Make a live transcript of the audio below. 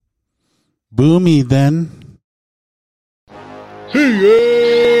Boomy then. Hey!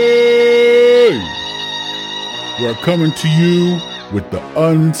 We're coming to you with the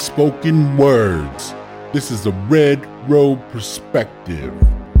unspoken words. This is a Red Road perspective.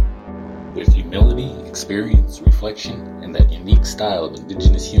 With humility, experience, reflection, and that unique style of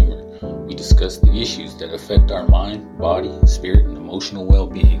indigenous humor, we discuss the issues that affect our mind, body, spirit, and emotional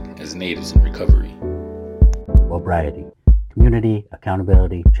well-being as natives in recovery. Sobriety, community,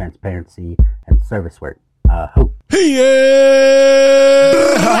 accountability, transparency, and service work. Hope. Hey!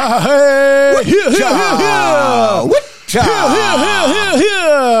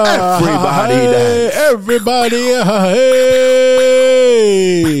 Everybody, hey!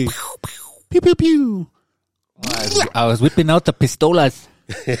 Pew, pew, pew. I was whipping out the pistolas.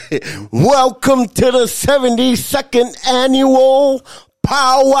 Welcome to the 72nd annual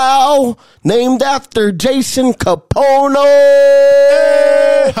powwow named after Jason Capono.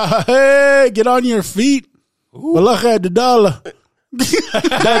 Hey, get on your feet. Malacha the dollar.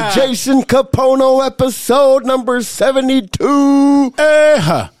 The Jason Capono episode number 72.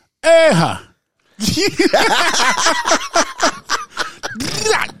 Eha.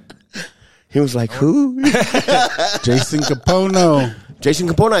 He was like, who? Jason Capono. Jason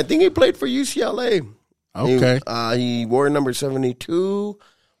Capono, I think he played for UCLA. Okay. He wore number 72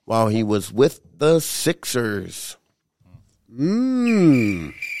 while he was with the Sixers.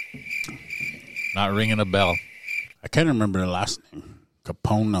 Not ringing a bell. I can't remember the last name.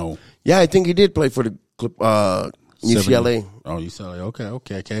 Capono. Yeah, I think he did play for the UCLA. Oh, UCLA.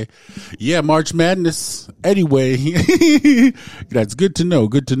 Okay. Yeah, March Madness. Anyway, that's good to know.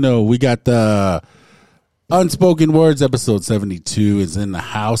 Good to know. We got the Unspoken Words episode 72 is in the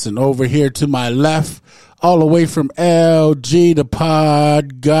house. And over here to my left, all the way from LG, the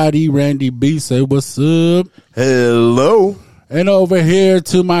pod, Gotti, Randy B. Say what's up. Hello. And over here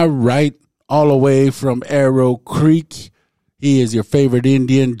to my right, all the way from Arrow Creek, he is your favorite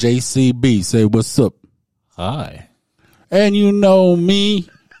Indian, JCB. Say what's up. Hi. And you know me,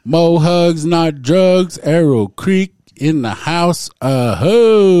 Mo Hugs, Not Drugs, Arrow Creek in the house.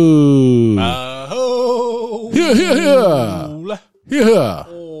 Aho. Here.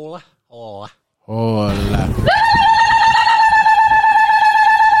 Hola.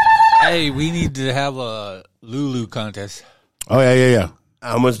 Hey, we need to have a Lulu contest. Oh, yeah.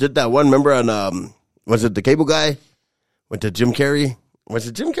 I almost did that one. Remember on, was it the Cable Guy? Went to Jim Carrey. Was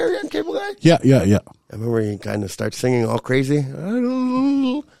it Jim Carrey on Cable Guy? Yeah. I remember he kind of starts singing all crazy.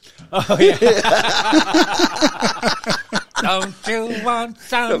 Oh, yeah. Don't you want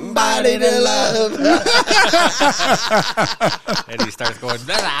somebody to love? And he starts going, He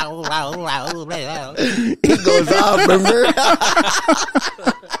goes off, remember?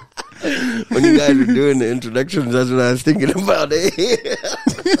 When you guys were doing the introductions, that's what I was thinking about.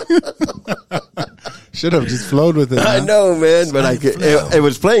 Should have just flowed with it. I know, man, but it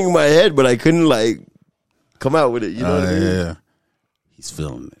was playing in my head, but I couldn't like come out with it. You know what I mean? Yeah. He's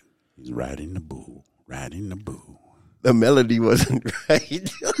feeling it. He's riding the boo. The melody wasn't right.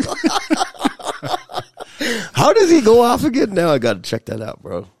 How does he go off again? Now I got to check that out,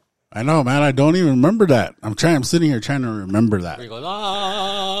 bro. I know, man. I don't even remember that. I'm sitting here trying to remember that. he goes,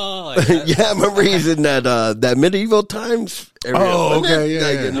 oh. Like that. Yeah, I remember he's in that medieval times area. Oh, wasn't okay, it? yeah,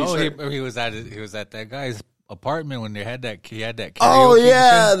 Like, yeah. and No, he's like, he was at that guy's apartment when he had that karaoke oh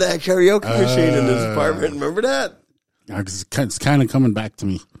yeah, machine. that karaoke machine in his apartment. Remember that? It's kind of coming back to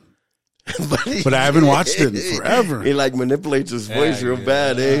me. But I haven't watched it in forever. He like manipulates his voice real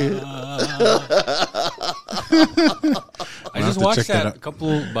bad, eh? I just watched that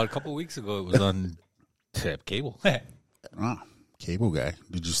about a couple weeks ago. It was on cable. Cable guy.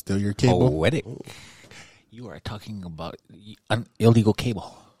 Did you steal your cable? Poetic. You are talking about an illegal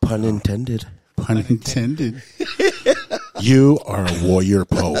cable. Pun intended. Pun intended. You are a warrior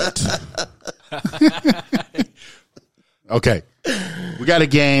poet. Okay. We got a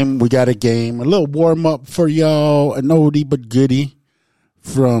game. A little warm up for y'all. An oldie but goodie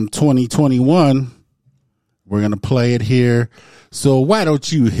from 2021. We're going to play it here. So why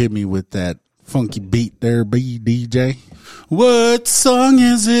don't you hit me with that funky beat there, DJ? What song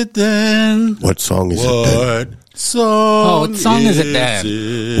is it then? What song is it then? What song is it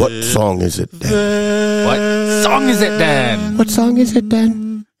then? What song is it then? What song is it then? What song is it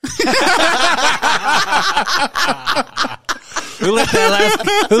then? Who let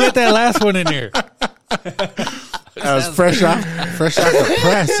that last one in here? That was fresh off the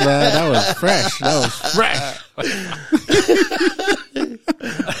press, man. That was fresh.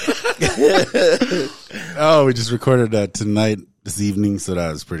 Oh, we just recorded that this evening, so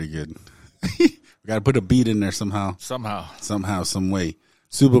that was pretty good. We got to put a beat in there somehow, some way.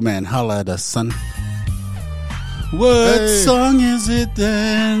 Superman, holla at us, son. What song is it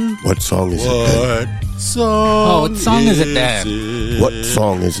then? What song is it then? Song what song is it then? What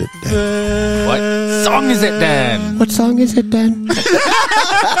song is it then? What song is it then? What song is it then?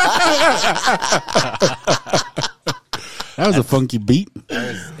 That was a funky beat.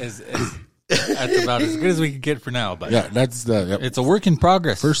 That's about as good as we can get for now. But Yeah, that's the it's a work in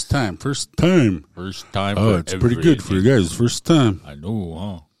progress. first time. First time. Oh, it's pretty good for you guys. First time. I know,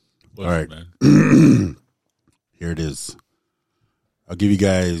 huh? All right. Man. Here it is. I'll give you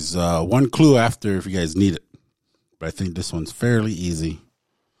guys one clue after if you guys need it. But I think this one's fairly easy.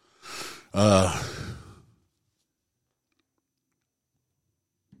 Here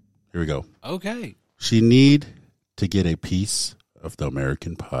we go. Okay. She need to get a piece of the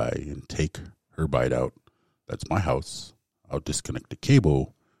American pie and take her bite out. That's my house. I'll disconnect the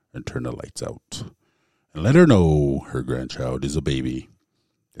cable and turn the lights out. And let her know her grandchild is a baby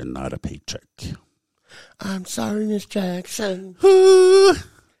and not a paycheck. I'm sorry, Miss Jackson. Ooh,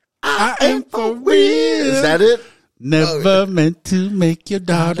 I am for real. Is that it? Never meant to make your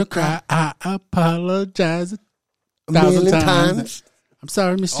daughter cry. I apologize 1,000 times. I'm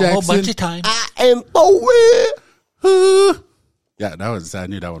sorry, Miss Jackson. A whole bunch of times. I am for real. Ooh. Yeah, that was. I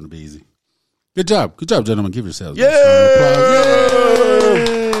knew that one would be easy. Good job, gentlemen. Give yourselves Yeah.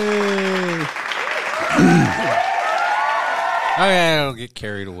 Okay, I don't get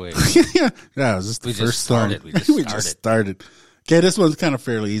carried away. Yeah, it was just the We first just started. song. We just started. Okay, this one's kind of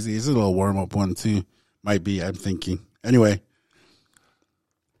fairly easy. It's a little warm up one too. Might be. I'm thinking. Anyway,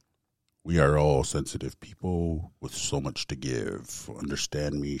 we are all sensitive people with so much to give.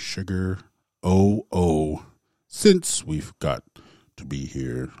 Understand me, sugar. Oh. Since we've got to be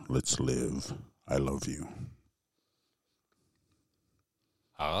here, let's live. I love you.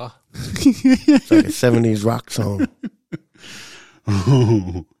 It's like a 70s rock song.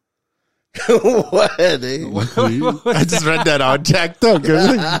 What? Eh? I just read that all jacked up.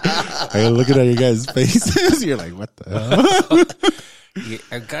 I'm looking at you guys' faces. You're like, what the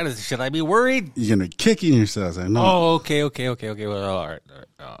hell? Should I be worried? You're going to kick in yourselves. I know. Oh, okay. Well, all right.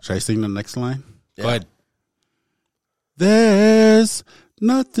 Should I sing the next line? Go ahead. There's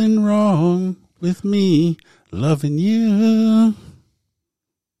nothing wrong with me loving you.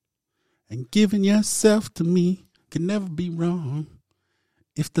 And giving yourself to me can never be wrong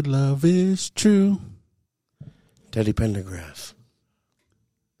if the love is true. Teddy Pendergrass.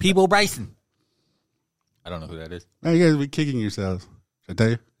 Peebo Bryson. I don't know who that is. Now you guys be kicking yourselves. Should I tell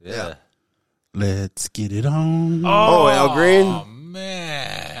you? Yeah. Let's get it on. Oh, Al Green. Oh,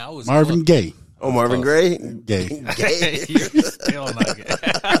 man. I was Marvin Gaye. Oh, Marvin Gaye. Gay. Gay. You're still not good.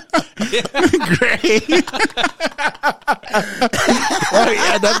 Gray. Oh,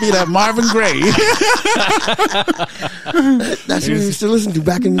 yeah, that'd be that Marvin Gaye. That's what we used to listen to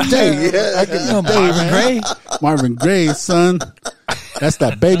back in the day. Yeah. Marvin Gaye. Marvin Gaye, son. That's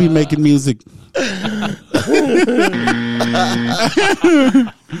that baby making music.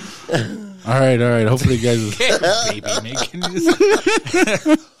 All right. Hopefully you guys. Baby making music.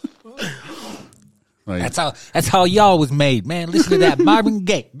 That's how y'all was made, man. Listen to that Marvin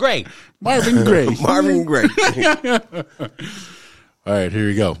Gaye. Great. Marvin Gaye. Marvin Gaye. All right, here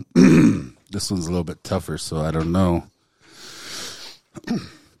we go. This one's a little bit tougher, so I don't know.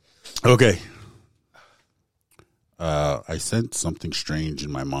 Okay. I sense something strange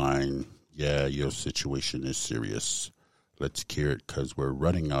in my mind. Yeah, your situation is serious. Let's cure it because we're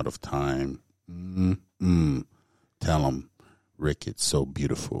running out of time. Tell them, Rick, it's so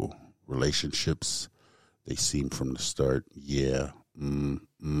beautiful. Relationships, they seem from the start. Yeah.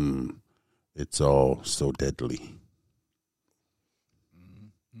 It's all so deadly.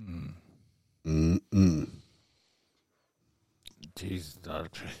 Jeez,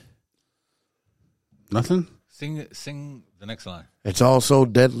 doctor. Nothing? Sing the next line. It's all so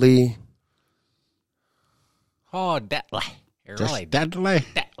deadly. Oh, deadly. Really Deadly.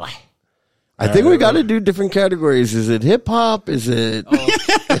 deadly. I think we got to do different categories. Is it hip hop? Is it?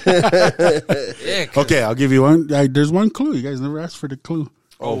 Yeah, Okay, I'll give you one. There's one clue. You guys never asked for the clue.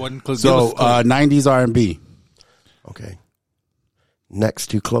 one clue. So, 90s R&B. Okay. Next,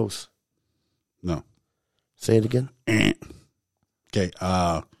 too close. No. Say it again. Okay.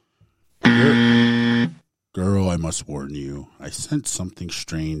 Girl, I must warn you. I sense something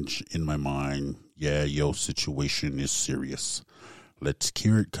strange in my mind. Yeah, your situation is serious. Let's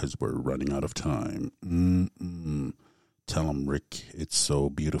cure it because we're running out of time. Tell them, Rick, it's so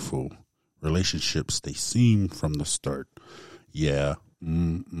beautiful. Relationships, they seem from the start. Yeah,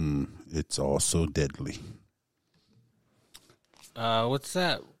 it's all so deadly. What's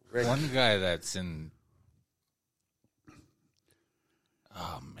that? Rick. One guy that's in.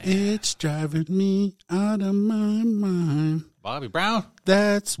 Oh man, It's driving me out of my mind. Bobby Brown.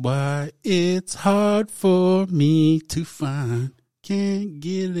 That's why it's hard for me to find. Can't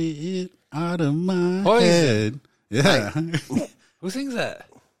get it out of my Poison. head. Yeah. Who sings that?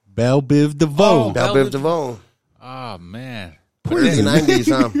 Belle Biv DeVoe. Oh. Belle Biv DeVoe. Oh man. Early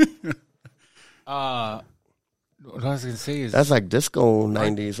 90s, huh? What I was gonna say is That's like disco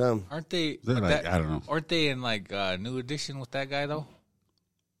 90s, huh? aren't they? that like- I don't know. Aren't they in like New Edition with that guy though?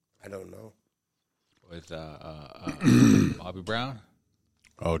 I don't know. With Bobby Brown.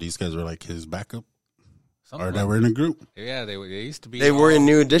 Oh, these guys were like his backup? Something Or like- they were in a group? Yeah, they used to be. They were in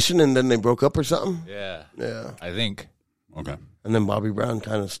New Edition and then they broke up or something? Yeah, Yeah. I think. Okay. And then Bobby Brown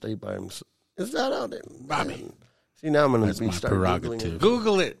kind of stayed by himself. Is that out there? Bobby. See, now I'm going That's to my be starting prerogative.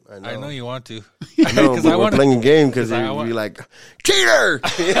 Google it. I I know, know. you want to. I know, 'Cause but I we're wanna- playing a game because I he'd want- be like, cheater!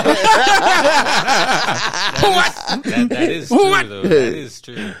 That is true, though. That is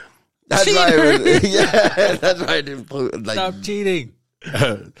true. That's why it was, yeah, that's why I didn't put, like, Stop cheating.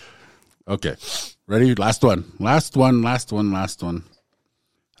 Okay. Ready? Last one. Last one.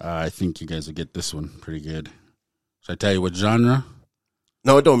 I think you guys will get this one pretty good. Should I tell you what genre?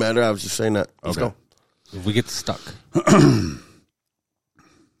 no, it don't matter. I was just saying that. Let's Okay. go. If we get stuck.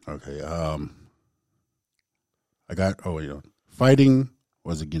 Okay. I got, fighting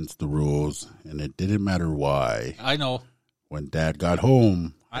was against the rules, and it didn't matter why. I know. When Dad got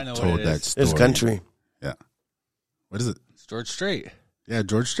home, I know told what it that is. story. It's country. Yeah. What is it? It's George Strait. Yeah,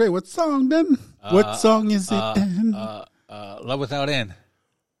 George Strait. What song then? What song is it then? Love Without End.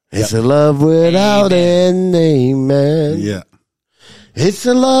 It's a love without end, amen. Yeah. It's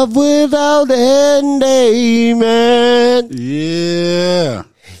a love without end, amen. Yeah.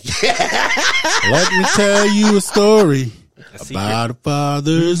 Let me tell you a story secret. about a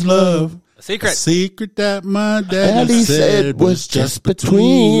father's love. A secret. A secret that my Daddy daddy said was just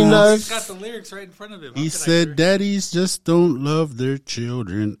between He's us. got the lyrics right in front of him. He said daddies just don't love their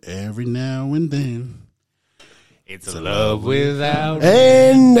children every now and then. It's a love without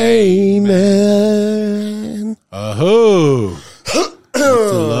And amen. A-ho.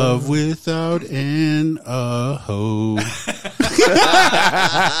 It's a love without an a-ho.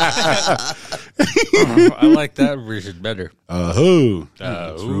 I like that version better. A-ho.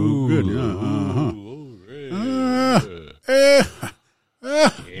 That's real good.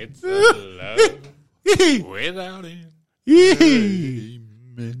 It's a love without end. You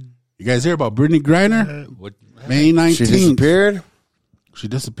guys hear about Brittany Griner? What? May 19th. She disappeared? She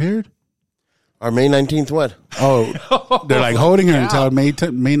disappeared? Or May 19th, what? Oh, they're like holding her until May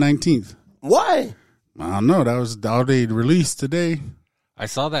 19th. Why? I don't know. That was all they released today. I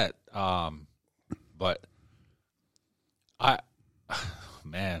saw that, but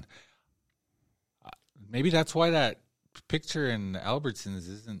man, maybe that's why that picture in Albertsons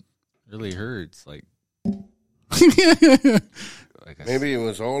isn't really her. It's like Maybe it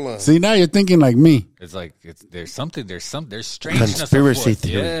was all See, now you're thinking like me. it's like there's strangeness Conspiracy afoot.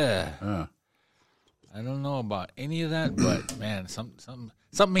 theory. Yeah, I don't know about any of that, but man, something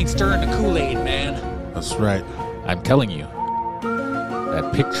ain't stirring the Kool-Aid, man. That's right. I'm telling you,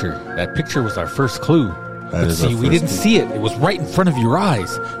 that picture was our first clue. But is our see, we first didn't clue. see it. It was right in front of your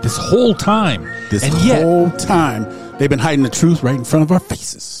eyes this whole time. This and yet, whole time, they've been hiding the truth right in front of our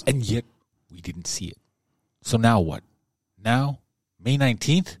faces. and yet, we didn't see it. So now what? Now, May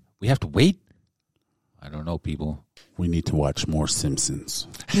 19th, we have to wait? I don't know, people. We need to watch more Simpsons.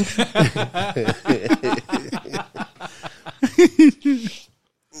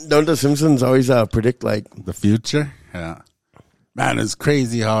 Don't the Simpsons always predict, like, The future? Yeah. Man, it's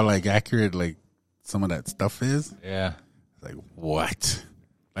crazy how, like, accurate, like, some of that stuff is. Yeah. Like, what?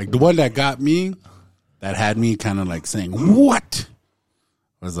 Like, the one that got me, that had me kind of, like, saying, what?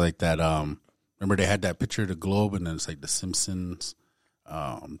 Was like that, remember they had that picture of the globe, and then it's, like, the Simpsons,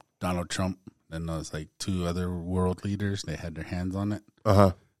 Donald Trump, then there was, like, two other world leaders. They had their hands on it.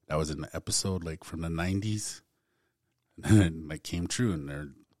 uh-huh. That was in the episode, like, from the 90s. And then it, like, came true, and they're...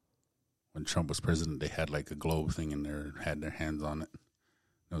 When Trump was president, they had like a globe thing and they had their hands on it.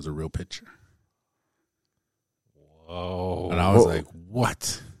 It was a real picture. Oh. And I was Whoa. like,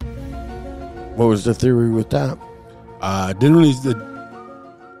 what? What was the theory with that? Didn't really, It's it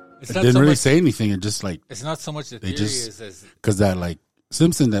not didn't so really much, say anything. It just like, it's not so much the They theory just- as because that like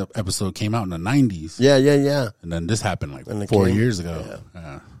Simpson episode came out in the 90s. Yeah. And then this happened like And it 4 came- years ago.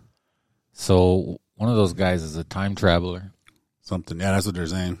 Yeah. so one of those guys is a time traveler. Something. Yeah, that's what they're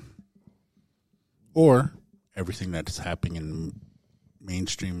saying. Or everything that's happening in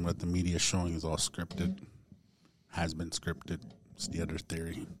mainstream, what the media is showing is all scripted. Has been scripted. It's the other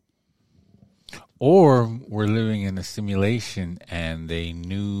theory. Or we're living in a simulation and they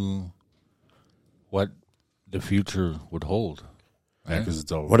knew what the future would hold. Yeah, because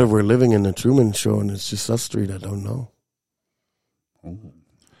it's over. What if we're living in the Truman Show and it's just us three that don't know? Ooh,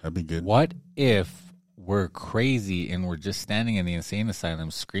 that'd be good. What if we're crazy and we're just standing in the insane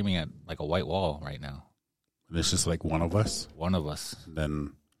asylum screaming at like a white wall right now? It's just like one of us. One of us.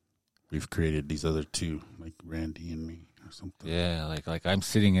 Then we've created these other two, like Randy and me or something. Yeah, like I'm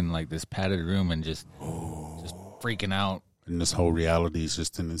sitting in like this padded room and just freaking out. And this whole reality is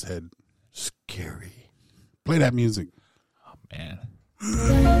just in his head. Scary. Play that music. Oh, man.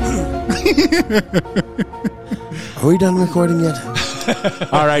 Are we done recording yet?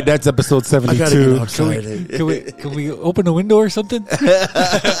 All right, that's episode I gotta 72. get outside. Can we open a window or something?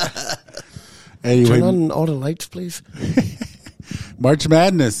 Anyway, Turn on all the lights, please. March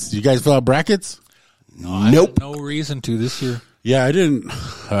Madness. You guys fill out brackets? Nope. No reason to this year. Yeah, I didn't.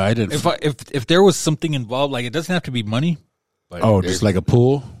 If there was something involved, like it doesn't have to be money. But Oh, just like a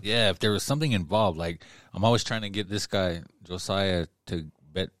pool? yeah, if there was something involved, like I'm always trying to get this guy Josiah to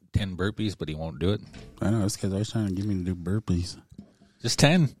bet 10 burpees, but he won't do it. I know, this guy's always trying to get me to do burpees. Just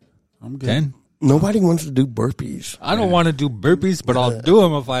 10. I'm good. 10. Nobody wants to do burpees. I don't want to do burpees, but I'll do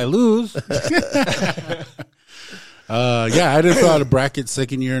them if I lose. Yeah, I didn't fill out a bracket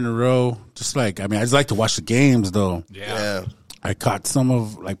second year in a row. Just like, I just like to watch the games, though. Yeah. I caught some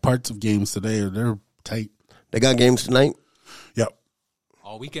of, like, parts of games today. They're tight. They got games tonight? Yep.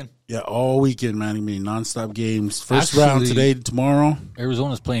 All weekend. Yeah, all weekend, man. I mean, nonstop games. First Actually, round today, tomorrow.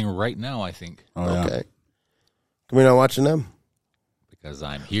 Arizona's playing right now, I think, Oh, yeah. Okay. Can we not watching them? because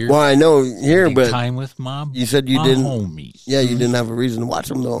I'm here. Well, I know here, spending but time with my you said you my didn't. homies. Yeah, you didn't have a reason to watch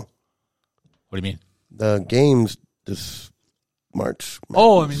them, though. What do you mean? The games this March.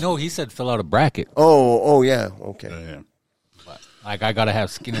 Oh, I mean, no, he said fill out a bracket. Oh, yeah. Okay. Yeah. Like, I got to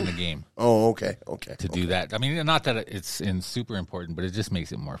have skin in the game Oh, okay. to do that. I mean, not that it's super important, but it just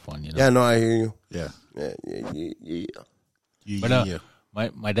makes it more fun, you know? Yeah, no, I hear you. Yeah. Yeah. But Yeah.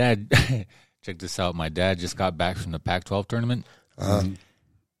 my dad, check this out. My dad just got back from the Pac-12 tournament. And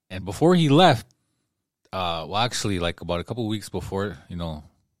before he left, well, actually, like about a couple weeks before, you know,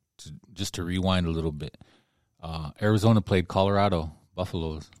 just to rewind a little bit, Arizona played Colorado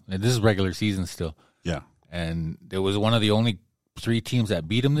Buffaloes. And this is regular season still. Yeah. And it was one of the only 3 teams that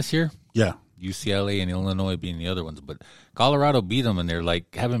beat them this year. Yeah. UCLA and Illinois being the other ones. But Colorado beat them, and they're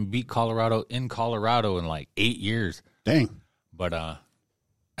like, haven't beat Colorado in like 8 years. Dang. But,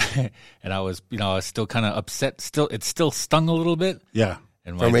 and I was still kind of upset. It still stung a little bit. Yeah.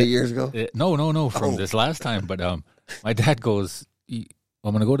 And From 8 years ago? No, from this last time. But my dad goes, I'm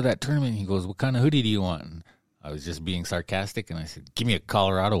going to go to that tournament. He goes, what kind of hoodie do you want? And I was just being sarcastic, and I said, give me a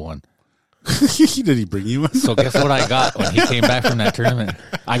Colorado one. Did he bring you one? So guess what I got when he came back from that tournament?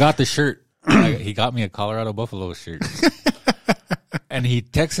 I got the shirt. He got me a Colorado Buffalo shirt. And he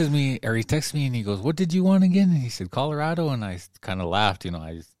texted me, and he goes, what did you want again? And he said, Colorado. And I kind of laughed. You know,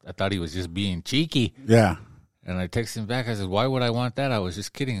 I thought he was just being cheeky. Yeah. And I texted him back. I said, why would I want that? I was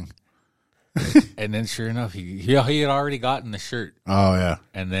just kidding. And then sure enough, he had already gotten the shirt. Oh, yeah.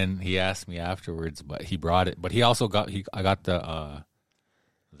 And then he asked me afterwards, but he brought it. But he also he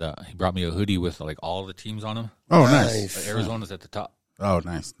brought me a hoodie with like all the teams on them. Oh, nice. But Arizona's at the top. Oh,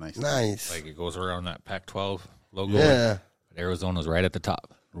 nice. Nice. Like it goes around that Pac-12 logo. Yeah. But Arizona's right at the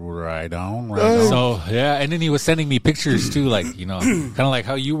top. Right on. Right on. So, yeah. And then he was sending me pictures too, like, you know, kind of like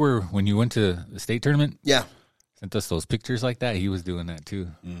how you were when you went to the state tournament. Yeah. Sent us those pictures like that. He was doing that too.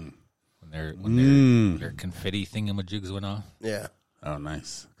 When their confetti thingamajigs went off. Yeah. Oh,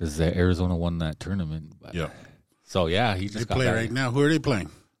 nice. Because Arizona won that tournament. But, Yeah. So, yeah, he They just got play back. right now. Who are they playing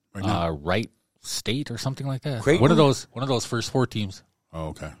right now? Wright State or something like that. Creighton? One of those first 4 teams. Oh,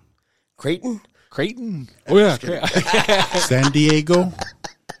 okay. Creighton? Creighton. Oh yeah. San Diego?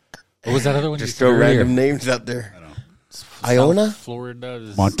 What was that other one? Just you throw said earlier? random names out there. South Iona?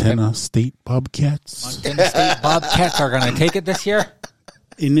 Florida. Montana State Bobcats? Montana State Bobcats are going to take it this year.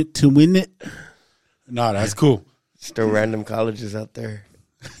 In it to win it? No, that's cool. Just throw random colleges out there.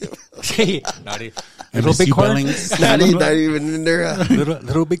 Not even. Little MSU Bighorn. Billings. Not even in there.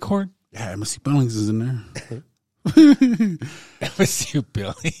 Little Bighorn. Yeah, MSU Billings is in there. MSU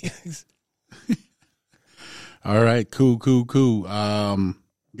Billings. All right, cool. You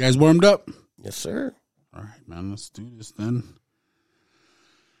guys warmed up? Yes, sir. All right, man, let's do this then.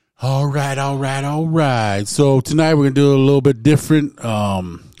 All right. So tonight we're going to do a little bit different.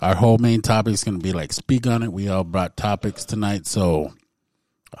 Our whole main topic is going to be like speak on it. We all brought topics tonight, so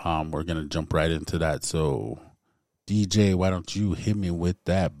we're going to jump right into that. So, DJ, why don't you hit me with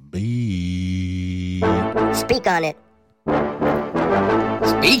that beat? Speak on it.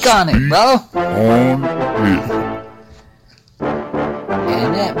 Speak on it, bro. On it.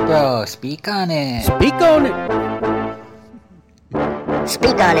 Damn it, bro. Speak on it. Speak on it.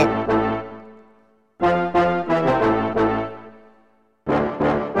 Speak on it.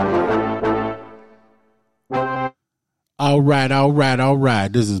 All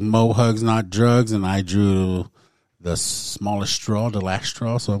right. This is Mo Hugs Not Drugs, and I drew the smallest straw, the last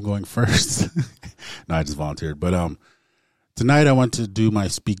straw, so I'm going first. No, I just volunteered. But tonight I want to do my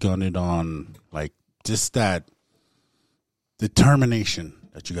speak on it on like just that determination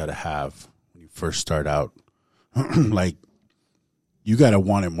that you got to have when you first start out. Like you got to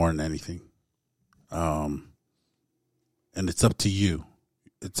want it more than anything. And it's up to you.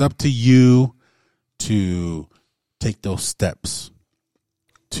 It's up to you to take those steps,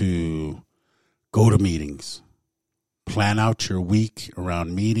 to go to meetings, plan out your week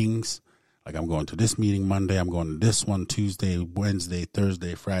around meetings. Like I'm going to this meeting Monday, I'm going to this one Tuesday, Wednesday,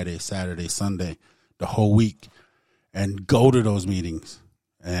 Thursday, Friday, Saturday, Sunday, the whole week, and go to those meetings.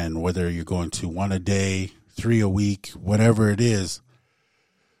 And whether you're going to 1 a day, 3 a week, whatever it is,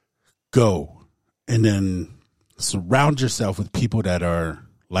 go. And then surround yourself with people that are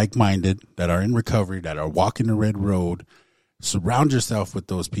like-minded, that are in recovery, that are walking the red road. Surround yourself with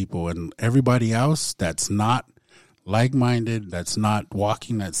those people, and everybody else that's not like-minded, that's not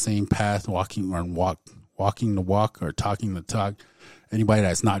walking that same path, walking the walk or talking the talk. Anybody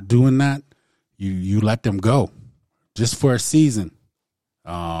that's not doing that, you let them go just for a season.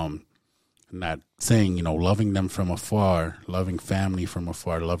 Not saying, loving them from afar, loving family from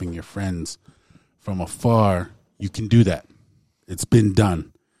afar, loving your friends from afar. You can do that. It's been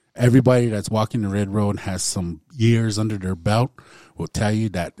done. Everybody that's walking the red road has some years under their belt will tell you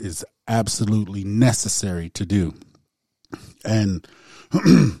that is absolutely necessary to do. And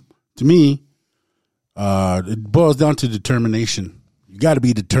to me, it boils down to determination. You got to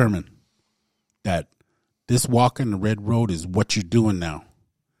be determined that this walk on the red road is what you're doing now.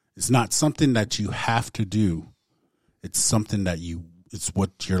 It's not something that you have to do. It's something that it's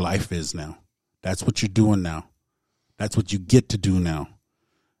what your life is now. That's what you're doing now. That's what you get to do now.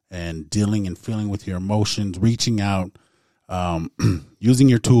 And dealing and feeling with your emotions, reaching out, using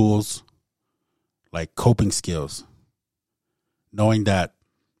your tools like coping skills. Knowing that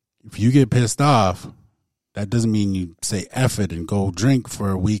if you get pissed off, that doesn't mean you say F it and go drink for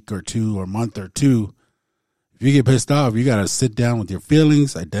a week or two or a month or two. If you get pissed off, you got to sit down with your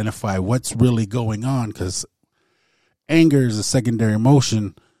feelings, identify what's really going on, because anger is a secondary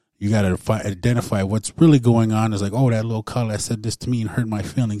emotion. You got to identify what's really going on. It's like, oh, that little color said this to me and hurt my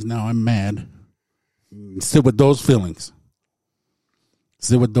feelings. Now I'm mad. Sit with those feelings.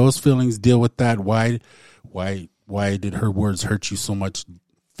 Sit with those feelings. Deal with that. Why did her words hurt you so much?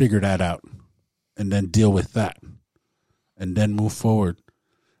 Figure that out. And then deal with that. And then move forward.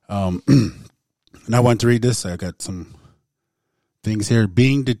 And I want to read this. I got some things here.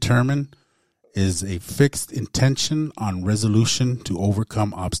 Being determined is a fixed intention on resolution to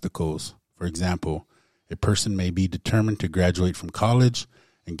overcome obstacles. For example, a person may be determined to graduate from college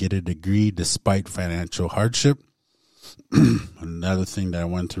and get a degree despite financial hardship. Another thing that I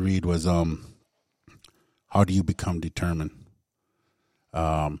wanted to read was how do you become determined?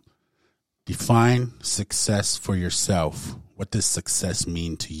 Define success for yourself. What does success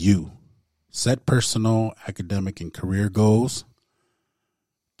mean to you? Set personal, academic, and career goals.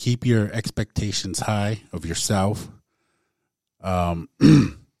 Keep your expectations high of yourself.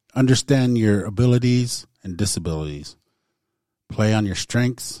 Understand your abilities and disabilities. Play on your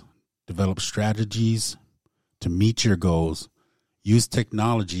strengths. Develop strategies to meet your goals. Use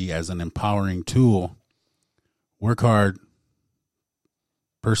technology as an empowering tool. Work hard.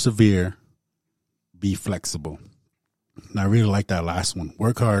 Persevere. Be flexible. And I really like that last one.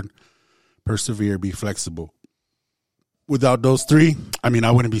 Work hard. Persevere. Be flexible. Without those three, I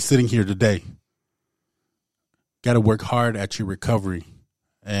wouldn't be sitting here today. Got to work hard at your recovery.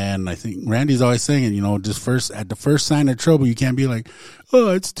 And I think Randy's always saying it, just at the first sign of trouble, you can't be like,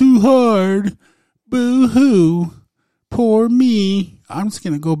 oh, it's too hard. Boo-hoo. Poor me. I'm just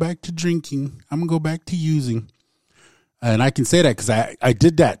going to go back to drinking. I'm going to go back to using. And I can say that because I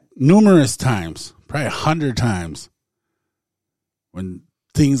did that numerous times, probably 100 times. When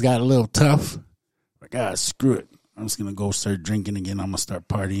things got a little tough, like, screw it. I'm just going to go start drinking again. I'm going to start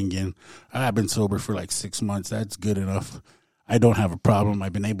partying again. I've been sober for like 6 months. That's good enough. I don't have a problem.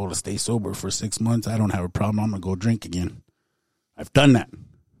 I've been able to stay sober for 6 months. I don't have a problem. I'm going to go drink again. I've done that.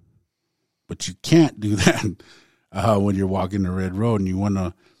 But you can't do that when you're walking the red road and you want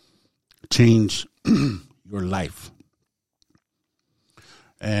to change your life.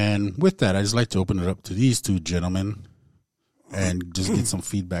 And with that, I'd just like to open it up to these two gentlemen. and just get some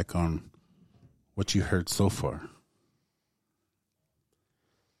feedback on what you heard so far.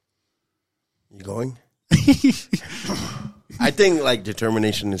 You going? I think like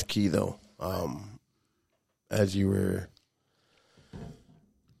determination is key though. As you were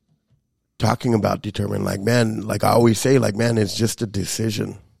talking about determined, like, man, like I always say, like, man, it's just a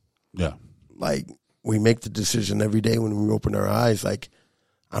decision. Yeah. Like we make the decision every day when we open our eyes, like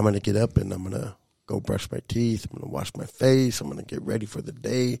I'm going to get up and I'm going to go brush my teeth. I'm going to wash my face. I'm going to get ready for the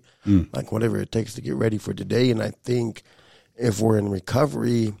day, like whatever it takes to get ready for today. And I think if we're in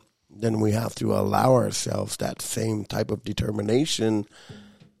recovery, then we have to allow ourselves that same type of determination,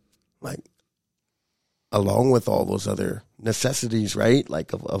 like along with all those other necessities, right?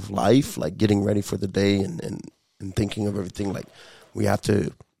 Like of life, like getting ready for the day and thinking of everything. Like we have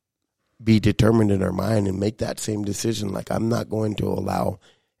to be determined in our mind and make that same decision. Like I'm not going to allow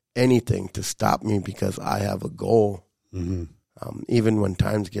anything to stop me because I have a goal. Even when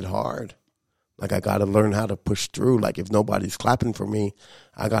times get hard, like I got to learn how to push through. Like if nobody's clapping for me,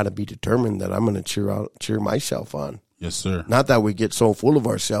 I got to be determined that I'm going to cheer myself on. Yes, sir. Not that we get so full of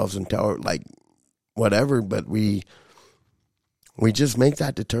ourselves and tell like whatever, but we just make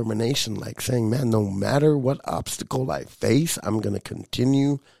that determination, like saying, man, no matter what obstacle I face, I'm going to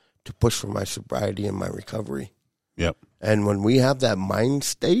continue to push for my sobriety and my recovery. Yep. And when we have that mind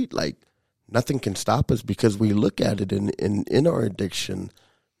state, like nothing can stop us because we look at it in our addiction,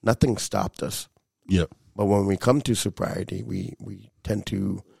 nothing stopped us. Yep. But when we come to sobriety, we tend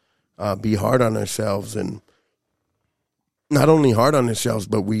to be hard on ourselves, and not only hard on ourselves,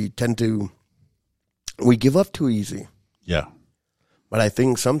 but we give up too easy. Yeah. But I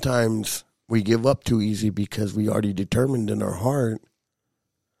think sometimes we give up too easy because we already determined in our heart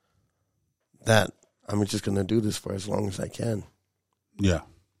that I'm just going to do this for as long as I can. Yeah.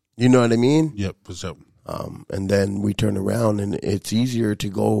 You know what I mean? Yep. What's up? And then we turn around, and it's easier to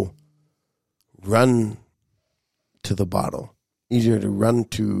go run to the bottle, easier to run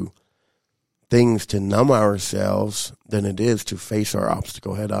to things to numb ourselves than it is to face our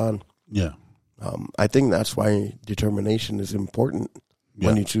obstacle head on. Yeah. I think that's why determination is important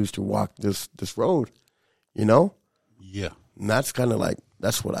when you choose to walk this road, you know? Yeah. And that's kind of like,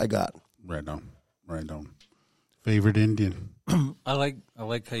 that's what I got. Right on. Right on. Favorite Indian? I like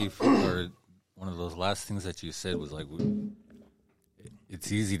how you feel, or one of those last things that you said was like,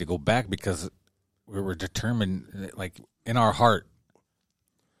 it's easy to go back because we're determined, like in our heart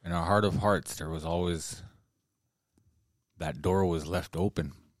of hearts, there was always, that door was left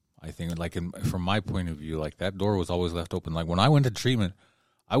open. I think, like from my point of view, like that door was always left open. Like when I went to treatment,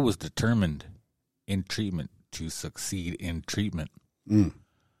 I was determined in treatment to succeed in treatment. And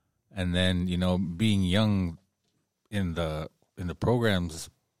then, you know, being young in the programs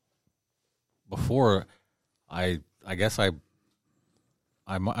before, I guess I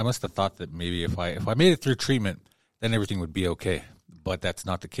must have thought that maybe if I made it through treatment, then everything would be okay. But that's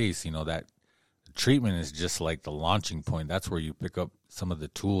not the case. You know, that treatment is just like the launching point. That's where you pick up some of the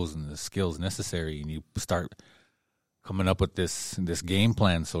tools and the skills necessary, and you start coming up with this game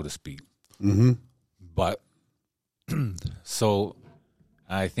plan, so to speak. But so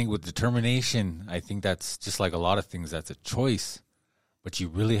I think with determination, I think that's just like a lot of things. That's a choice, but you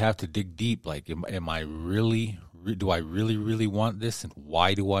really have to dig deep. Like, am I really? Do I really want this, and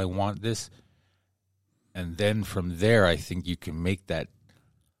why do I want this? And then from there, I think you can make that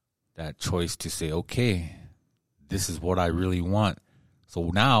choice to say, okay, this is what I really want. So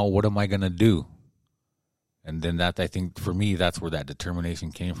now what am I going to do? And then that, I think for me, that's where that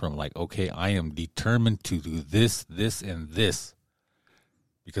determination came from. Like, okay, I am determined to do this, this, and this.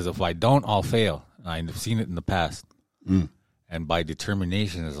 Because if I don't, I'll fail. I've seen it in the past. And by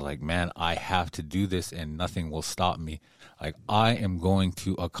determination is like, man, I have to do this and nothing will stop me. Like, I am going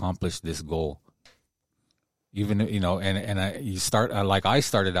to accomplish this goal. Even, you know, you start, like I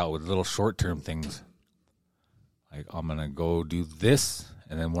started out with little short-term things. Like, I'm going to go do this.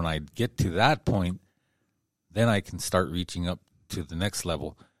 And then when I get to that point, then I can start reaching up to the next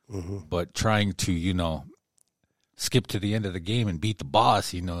level. But trying to, you know, skip to the end of the game and beat the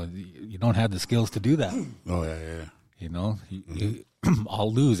boss, you know, you don't have the skills to do that. Oh, yeah. You know,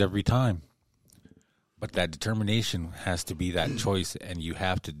 I'll lose every time. But that determination has to be that choice, and you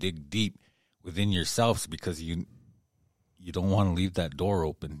have to dig deep within yourselves because you don't want to leave that door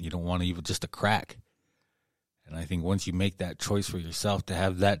open. You don't want to even just a crack. And I think once you make that choice for yourself to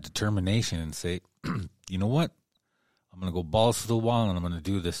have that determination and say, you know what, I'm going to go balls to the wall and I'm going to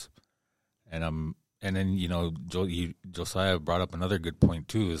do this. And then, you know, Josiah brought up another good point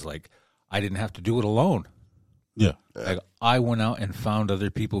too, is like, I didn't have to do it alone. Yeah. Like, I went out and found other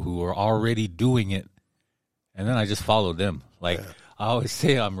people who were already doing it, and then I just followed them. Like I always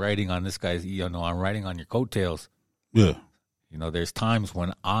say, I'm riding on this guy's. I'm riding on your coattails. Yeah. There's times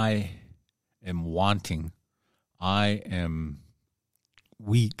when I am wanting, I am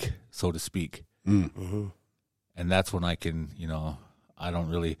weak, so to speak, Mm-hmm. and that's when I can, I don't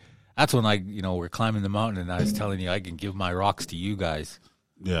really. That's when we're climbing the mountain, and I was telling you I can give my rocks to you guys.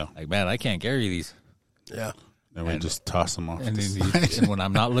 Yeah. Like, man, I can't carry these. Yeah. And we just toss them off. And, to the then side. and when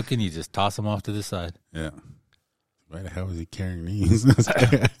I'm not looking, you just toss them off to the side. Yeah. Why the hell is he carrying these? What's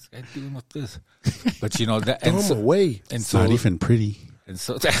this guy doing with this? But that, Throw and them so, away. and It's so, not even pretty. and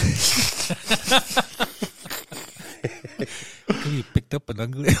so, you picked up an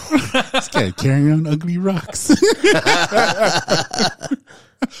ugly. This guy carrying around ugly rocks.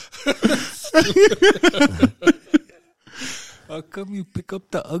 How come you pick up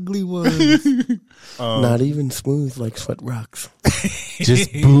the ugly ones? Not even smooth like sweat rocks.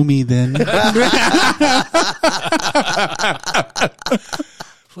 Just boomy then.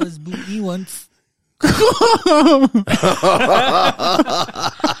 Was booty once.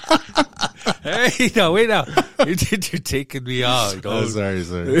 Hey, no, wait now. You're taking me out. Oh, sorry.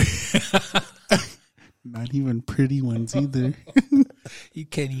 Not even pretty ones either. You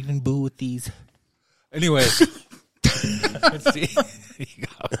can't even boo with these. Anyway. See?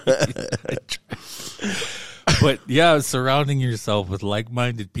 But yeah, surrounding yourself with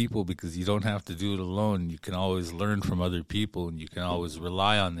like-minded people, because you don't have to do it alone. You can always learn from other people, and you can always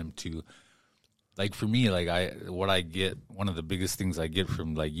rely on them to. Like for me, one of the biggest things I get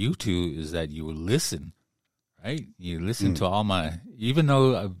from like you two is that you listen, right? You listen to all even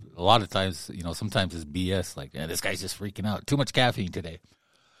though a lot of times, sometimes it's BS. Like, this guy's just freaking out. Too much caffeine today.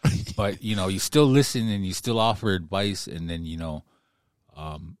 But, you still listen and you still offer advice. And then,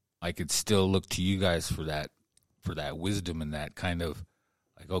 I could still look to you guys for that wisdom and that kind of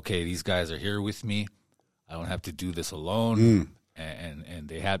like, okay, these guys are here with me. I don't have to do this alone. And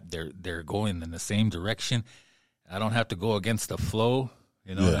they're going in the same direction. I don't have to go against the flow.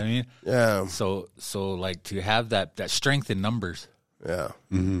 You know what I mean? Yeah. So like to have that strength in numbers, Yeah.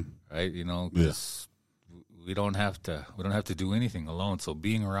 right? 'Cause we don't have to do anything alone. So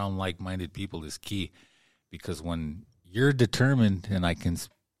being around like-minded people is key, because when you're determined, and I can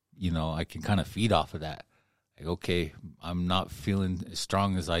kind of feed off of that. Like, okay, I'm not feeling as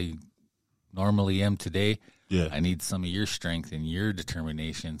strong as I normally am today. Yeah. I need some of your strength and your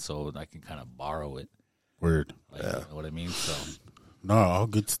determination, so I can kind of borrow it. Word. Like, you know what I mean? So No, all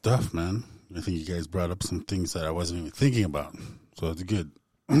good stuff, man. I think you guys brought up some things that I wasn't even thinking about. So it's good.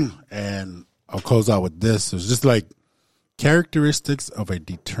 And I'll close out with this. It's just like characteristics of a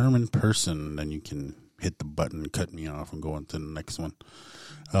determined person. Then you can hit the button, cut me off, and go on to the next one.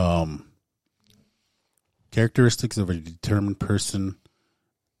 Characteristics of a determined person.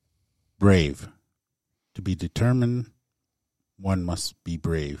 Brave. To be determined, one must be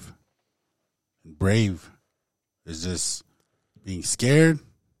brave. And brave is just being scared,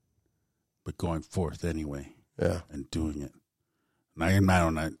 but going forth anyway. Yeah. And doing it. And I am mad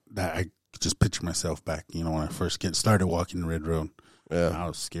on that. I just picture myself back, when I first started walking the red road. Yeah. I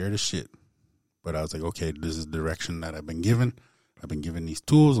was scared as shit. But I was like, okay, this is the direction that I've been given. I've been given these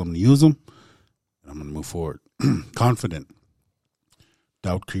tools. I'm going to use them. And I'm going to move forward. Confident.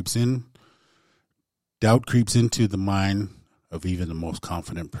 Doubt creeps in. Doubt creeps into the mind of even the most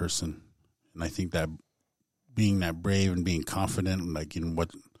confident person. And I think that being that brave and being confident, like in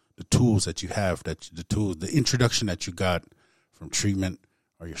what the tools that you have, the introduction that you got from treatment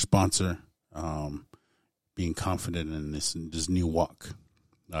or your sponsor, being confident in this new walk.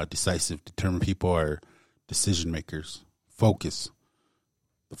 Decisive, determined people are decision makers. Focus.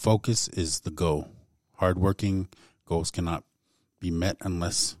 The focus is the goal. Hardworking goals cannot be met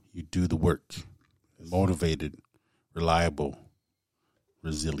unless you do the work. Motivated, reliable,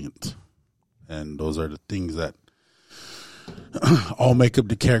 resilient. And those are the things that all make up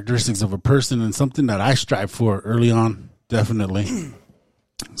the characteristics of a person, and something that I strive for early on, definitely.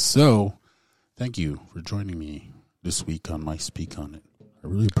 So, thank you for joining me this week on my Speak On It. I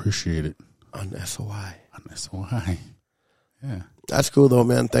really appreciate it. On SOI. On SOI. Yeah. That's cool, though,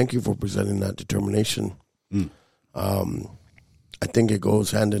 man. Thank you for presenting that determination. I think it goes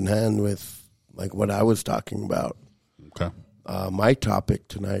hand in hand with like what I was talking about. Okay. My topic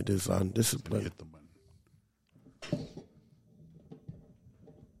tonight is on discipline. Hit the button.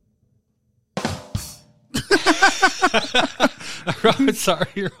 Robert,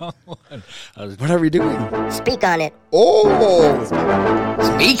 sorry, wrong one. What are we doing? Speak on it. Oh!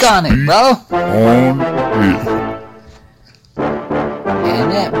 Speak on it, bro. On it.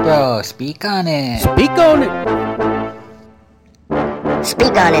 Damn it, bro. Speak on it. Speak on it.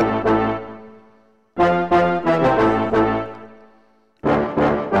 Speak on it.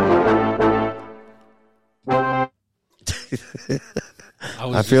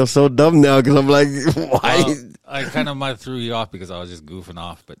 I feel so dumb now because I'm like, why? Well, I kind of might threw you off because I was just goofing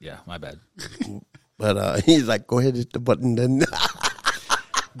off, but yeah, my bad. But he's like, go ahead, hit the button then.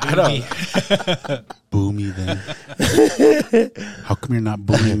 Boomy then. How come you're not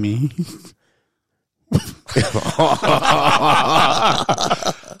booming me? How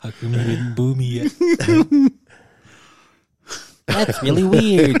come you didn't boo me yet? That's really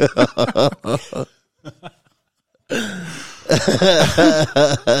weird.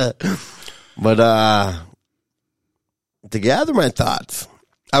 But to gather my thoughts,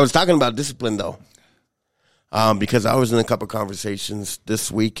 I was talking about discipline though, because I was in a couple of conversations this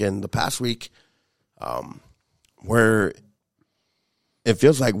week and the past week, where it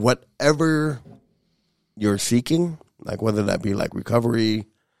feels like whatever you're seeking, like whether that be like recovery,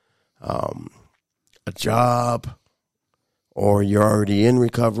 a job, or you're already in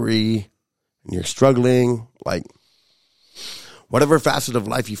recovery and you're struggling, like whatever facet of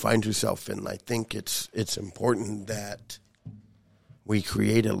life you find yourself in, I think it's important that we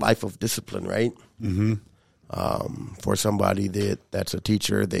create a life of discipline, right? Mm-hmm. For somebody that's a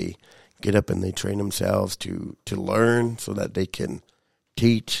teacher, they get up and they train themselves to learn so that they can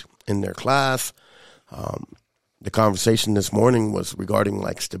teach in their class. The conversation this morning was regarding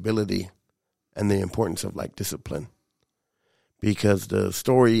like stability and the importance of like discipline. Because the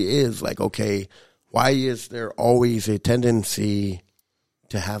story is like, okay, why is there always a tendency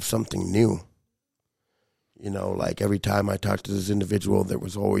to have something new? You know, like every time I talked to this individual, there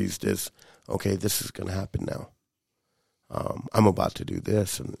was always this, okay, this is going to happen now. I'm about to do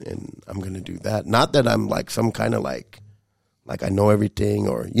this and I'm going to do that. Not that I'm like some kind of like I know everything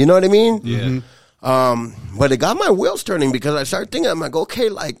or, you know what I mean? Yeah. But it got my wheels turning because I started thinking, I'm like, okay,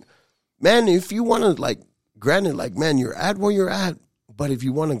 like, man, if you want to like, granted, like, man, you're at where you're at, but if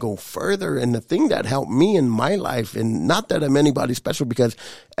you want to go further, and the thing that helped me in my life, and not that I'm anybody special because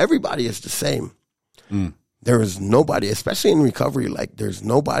everybody is the same. There is nobody, especially in recovery, like there's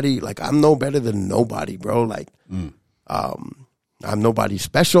nobody, like I'm no better than nobody, bro. Like, I'm nobody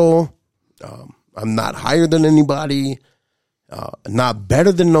special. I'm not higher than anybody, not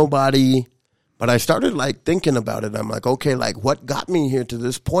better than nobody. But I started like thinking about it. I'm like, okay, like what got me here to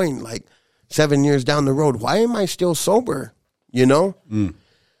this point? Like 7 years down the road, why am I still sober? You know?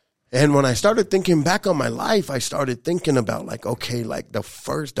 And when I started thinking back on my life, I started thinking about like, okay, like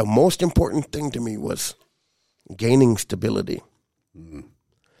the most important thing to me was gaining stability.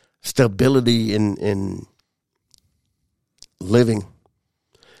 Stability in living.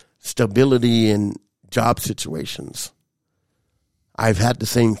 Stability in job situations. I've had the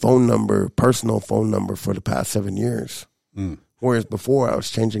same phone number, personal phone number, for the past 7 years. Whereas before I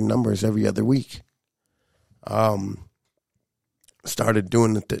was changing numbers every other week. Started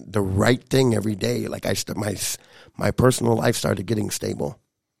doing the right thing every day. Like my personal life started getting stable.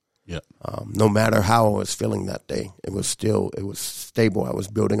 Yeah. No matter how I was feeling that day, it was stable. I was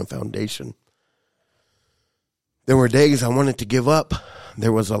building a foundation. There were days I wanted to give up.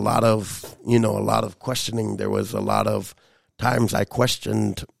 There was a lot of questioning. There was a lot of times I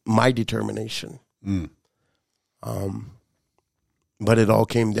questioned my determination. But it all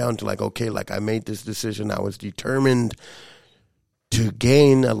came down to like, okay, like I made this decision. I was determined to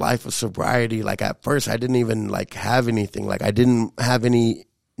gain a life of sobriety. Like at first I didn't even like have anything. Like I didn't have any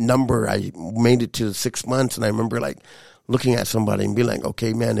number. I made it to 6 months, and I remember like looking at somebody and being like,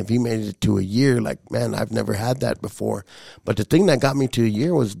 okay, man, if he made it to a year, like, man, I've never had that before. But the thing that got me to a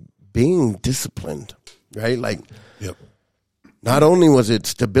year was being disciplined, right? Like, Yep. not only was it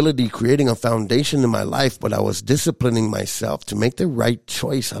stability, creating a foundation in my life, but I was disciplining myself to make the right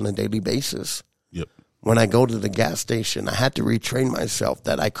choice on a daily basis. Yep. When I go to the gas station, I had to retrain myself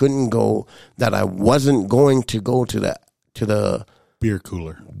that I wasn't going to go to the Beer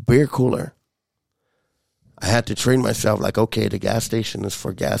cooler. beer cooler. I had to train myself like, okay, the gas station is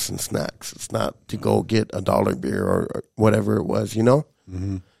for gas and snacks. It's not to go get $1 beer or whatever it was, you know?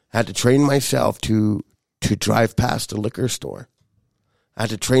 I had to train myself to drive past the liquor store. I had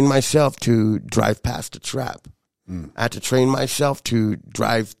to train myself to drive past the trap. I had to train myself to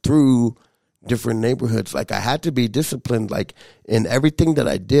drive through different neighborhoods. Like I had to be disciplined, like in everything that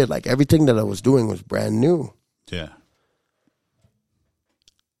I did. Like everything that I was doing was brand new. Yeah.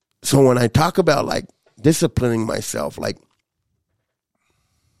 So when I talk about like disciplining myself, like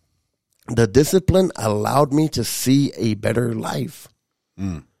the discipline allowed me to see a better life.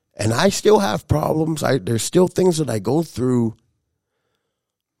 And I still have problems. There's still things that I go through,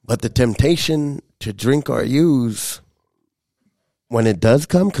 but the temptation to drink or use, when it does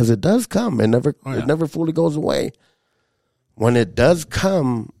come, because it does come, it never fully goes away. When it does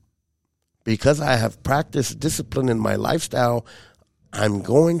come, because I have practiced discipline in my lifestyle, I'm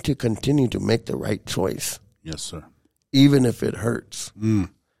going to continue to make the right choice, Yes, sir. even if it hurts.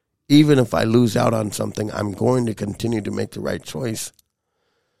 Even if I lose out on something, I'm going to continue to make the right choice.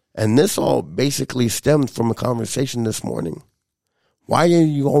 And this all basically stemmed from a conversation this morning. Why are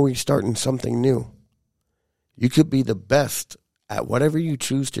you always starting something new? You could be the best at whatever you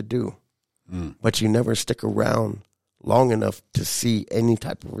choose to do, but you never stick around long enough to see any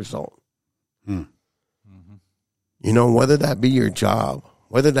type of result. You know, whether that be your job,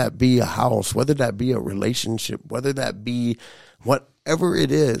 whether that be a house, whether that be a relationship, whether that be whatever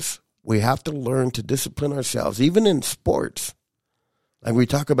it is, we have to learn to discipline ourselves, even in sports. Like we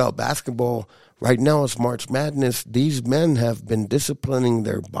talk about basketball, right now it's March Madness. These men have been disciplining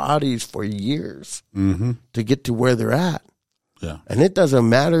their bodies for years to get to where they're at. Yeah. And it doesn't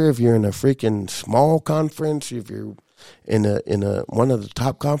matter if you're in a freaking small conference, if you're in a one of the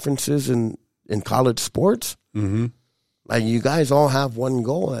top conferences in college sports. Like you guys all have one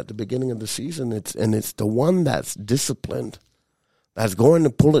goal at the beginning of the season. It's the one that's disciplined, that's going to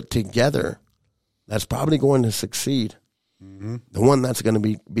pull it together, that's probably going to succeed. The one that's going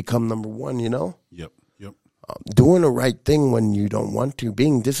to become number one, you know? Yep. Doing the right thing when you don't want to,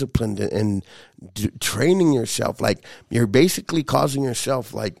 being disciplined and training yourself. Like you're basically causing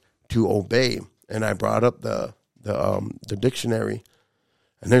yourself like to obey. And I brought up the dictionary,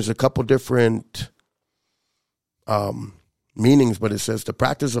 and there's a couple different meanings, but it says the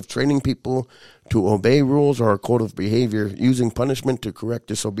practice of training people to obey rules or a code of behavior, using punishment to correct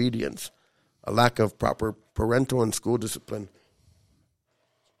disobedience, a lack of proper parental and school discipline,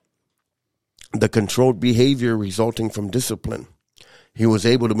 the controlled behavior resulting from discipline. He was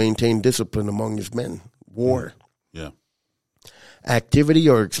able to maintain discipline among his men. War. Yeah. Activity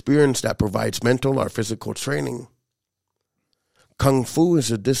or experience that provides mental or physical training. Kung Fu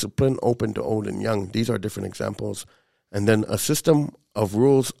is a discipline open to old and young. These are different examples. And then a system of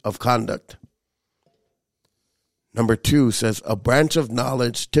rules of conduct. Number 2 says a branch of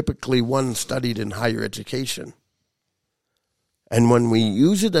knowledge, typically one studied in higher education. And when we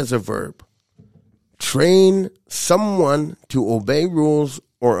use it as a verb, train someone to obey rules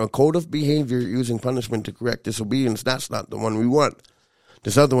or a code of behavior using punishment to correct disobedience, that's not the one we want.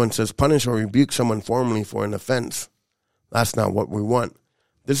 This other one says punish or rebuke someone formally for an offense. That's not what we want.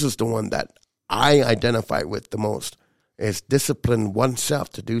 This is the one that I identify with the most, is discipline oneself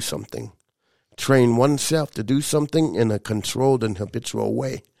to do something. Train oneself to do something in a controlled and habitual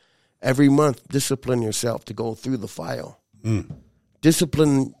way. Every month, discipline yourself to go through the file.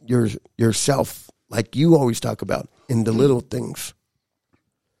 Discipline yourself, like you always talk about, in the little things.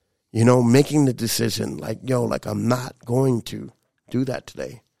 You know, making the decision, like, I'm not going to do that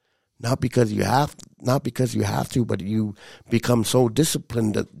today. Not because you have to, but you become so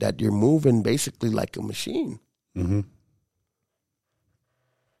disciplined that you're moving basically like a machine. And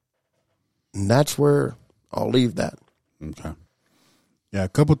that's where I'll leave that. Okay. Yeah, a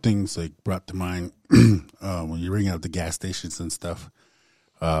couple things like brought to mind when you ring out the gas stations and stuff.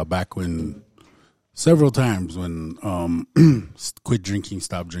 Back when several times when quit drinking,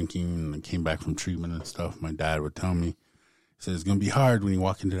 stopped drinking, and I came back from treatment and stuff, my dad would tell me, he said, it's going to be hard when you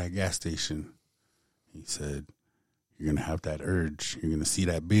walk into that gas station. He said, you're going to have that urge. You're going to see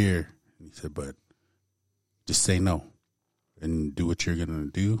that beer. And he said, but just say no and do what you're going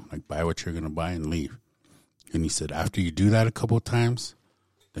to do, like buy what you're going to buy and leave. And he said, after you do that a couple of times,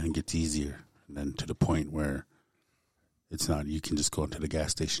 then it gets easier. And then to the point where it's not, you can just go into the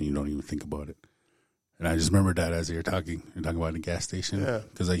gas station. You don't even think about it. And I just remember that as you're talking about the gas station. Yeah.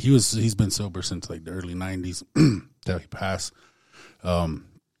 Because like he's been sober since like the early 90s till he passed.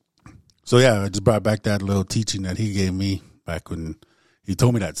 So yeah, I just brought back that little teaching that he gave me back when he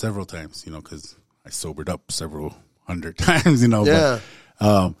told me that several times, because I sobered up several hundred times, Yeah.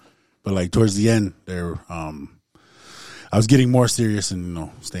 But like towards the end there, I was getting more serious and,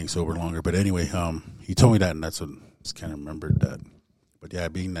 staying sober longer. But anyway, he told me that, and that's what I just kind of remembered that. But yeah,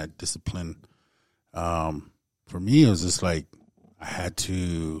 being that discipline, for me, it was just like I had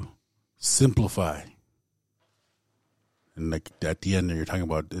to simplify. And like at the end, you're talking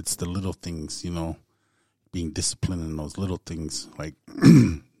about it's the little things, being disciplined in those little things, like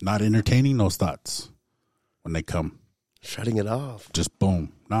not entertaining those thoughts when they come. Shutting it off. Just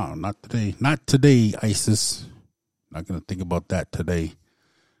boom. No, not today. Not today, ISIS. Not going to think about that today.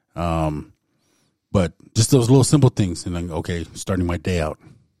 But just those little simple things. And then, okay, starting my day out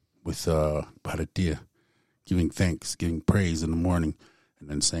with paratilla, giving thanks, giving praise in the morning, and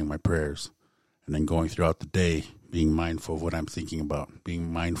then saying my prayers. And then going throughout the day, being mindful of what I'm thinking about,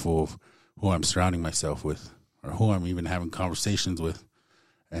 being mindful of who I'm surrounding myself with, or who I'm even having conversations with.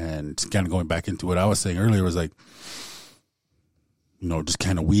 And kind of going back into what I was saying earlier was like, just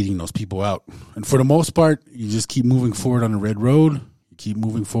kind of weeding those people out. And for the most part, you just keep moving forward on the red road. You keep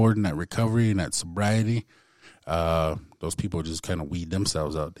moving forward in that recovery and that sobriety. Those people just kind of weed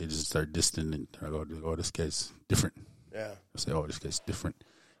themselves out. They just start distant and go, oh, this guy's different. Yeah. I say, oh, this guy's different.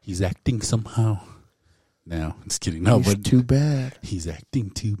 He's acting somehow now. Just kidding. No, He's but too bad. he's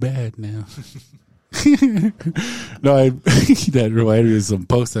acting too bad now. No, that reminded me of some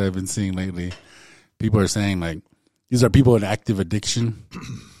posts that I've been seeing lately. People are saying, like, these are people in active addiction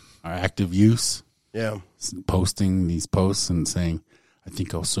or active use. Yeah. Posting these posts and saying, I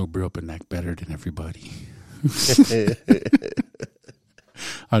think I'll sober up and act better than everybody.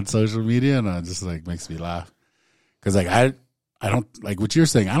 On social media, and it just like makes me laugh. Because like I don't like what you're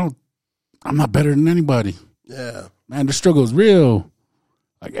saying. I'm not better than anybody. Yeah. Man, the struggle is real.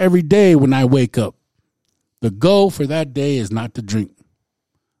 Like every day when I wake up, the goal for that day is not to drink.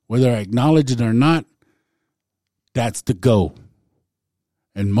 Whether I acknowledge it or not, that's the goal.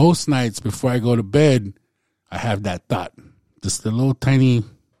 And most nights before I go to bed, I have that thought. Just a little tiny,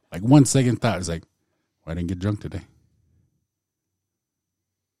 like 1 second thought. It's like, well, I didn't get drunk today.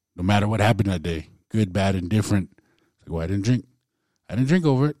 No matter what happened that day, good, bad, indifferent. It's like, well, I didn't drink. I didn't drink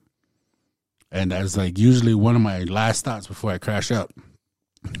over it. And that's like usually one of my last thoughts before I crash out.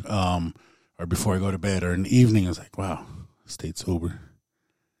 Or before I go to bed or in the evening. I was like, wow, I stayed sober.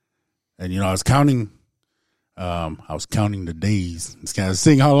 And, I was counting the days. It's kind of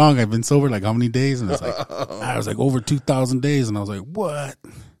seeing how long I've been sober, like how many days. And it's like, I was like over 2,000 days. And I was like, what? It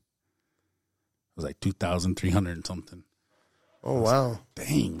was like 2,300 and something. Oh, wow.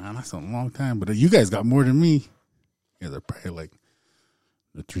 Dang, man, that's a long time. But you guys got more than me. You guys are probably like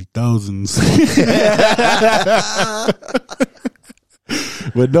the 3,000s.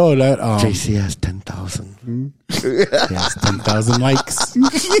 But no, that JC has 10,000. He has 10,000 likes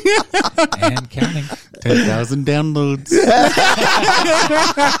And counting. 10,000 downloads.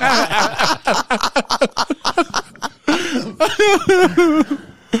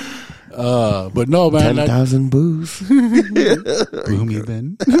 But no, man, 10,000 booze. boo me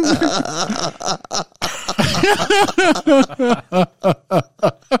then.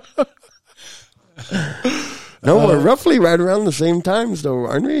 No, we're roughly right around the same times, though,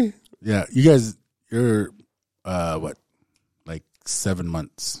 aren't we? Yeah, you guys, you're what, like 7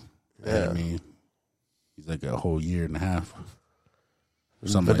 months? Yeah. I mean, he's like a whole year and a half. Or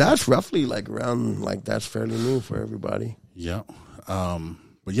something But like that's roughly like around, like that's fairly new for everybody. Yeah.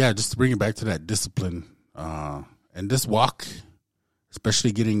 But yeah, just to bring it back to that discipline, and this walk,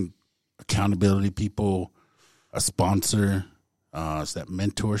 especially getting accountability people, a sponsor, it's that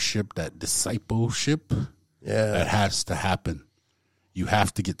mentorship, that discipleship Yeah. that has to happen. You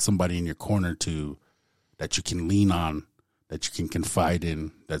have to get somebody in your corner that you can lean on, that you can confide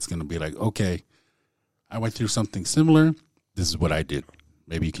in, that's going to be like, okay, I went through something similar. This is what I did.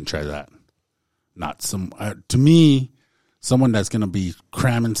 Maybe you can try that. Not to me, someone that's going to be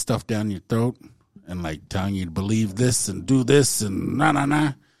cramming stuff down your throat and like telling you to believe this and do this and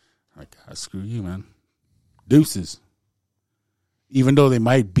nah. Like, screw you, man. Deuces. Even though they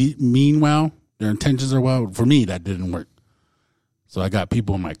might mean well, their intentions are well, for me, that didn't work. So I got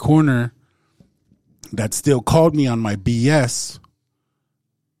people in my corner that still called me on my BS,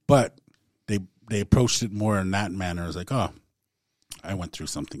 but they approached it more in that manner. It was like, oh, I went through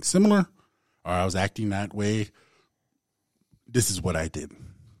something similar, or I was acting that way. This is what I did.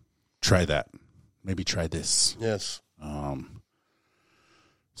 Try that. Maybe try this. Yes.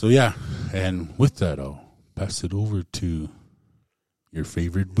 So yeah, and with that, I'll pass it over to your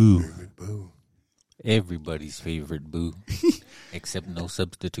favorite boo. Everybody's favorite boo. Except no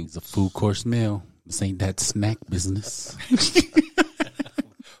substitutes. It's a full course meal. This ain't that snack business.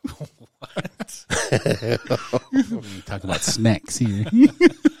 What? We're talking about snacks here.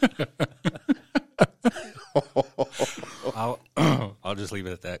 I'll just leave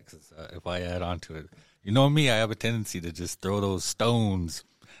it at that because if I add on to it, you know me, I have a tendency to just throw those stones.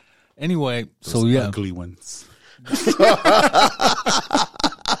 Anyway, so yeah. Ugly ones. Just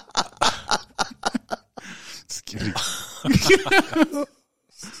kidding.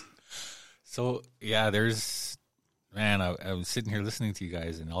 So yeah, I was sitting here listening to you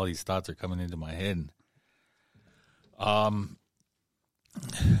guys, and all these thoughts are coming into my head. I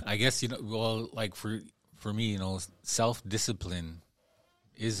guess like for me, self-discipline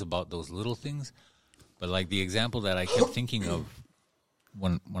is about those little things. But like the example that I kept thinking of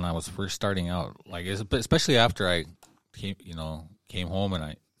when I was first starting out, like especially after I came home and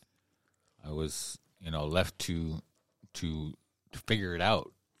I was left to figure it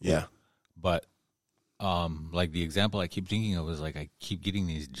out. Yeah. But like the example I keep thinking of is like I keep getting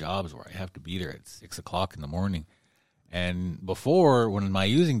these jobs where I have to be there at 6:00 in the morning, And before, when my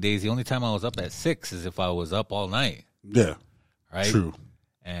using days, the only time I was up at 6 is if I was up all night. Yeah. Right. True.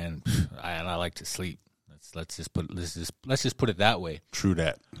 And I like to sleep. Let's just put it that way. True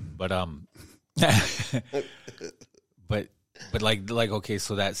that. But but like okay,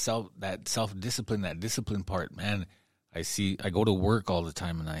 so that self discipline, that discipline part, man. I go to work all the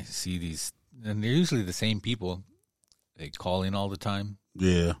time and I see these, and they're usually the same people. They call in all the time.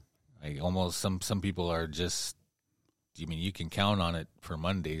 Yeah. Like almost some people are just. I mean, you can count on it for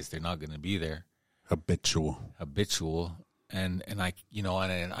Mondays. They're not going to be there. Habitual. And I,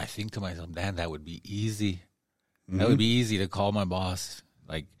 and I think to myself, man, that would be easy. Mm-hmm. That would be easy to call my boss.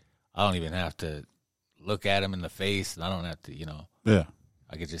 Like, I don't even have to look at him in the face, and I don't have to, Yeah.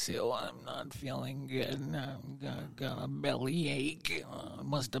 I could just say, "Oh, I'm not feeling good. I've got a belly ache.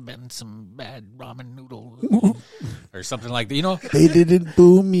 Must have been some bad ramen noodles or something like that." They didn't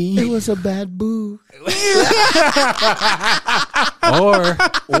boo me. It was a bad boo. or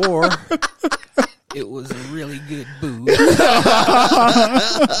it was a really good boo.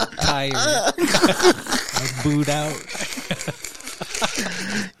 Tired. I booed out.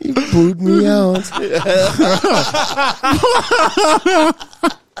 You booed me out.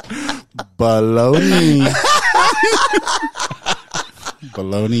 Bologna.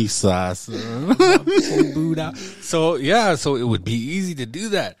 Bologna sauce. Booed out. So it would be easy to do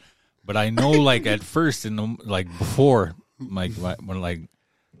that. But I know, like, at first, before, when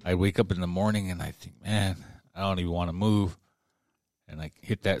I wake up in the morning and I think, man, I don't even want to move. And I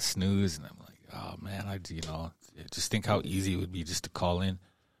hit that snooze and I'm like, oh man, I just think how easy it would be just to call in.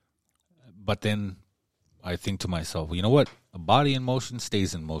 But then I think to myself, well, you know what? A body in motion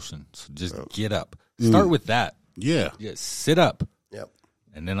stays in motion. So just get up. Start with that. Yeah. Just sit up. Yep.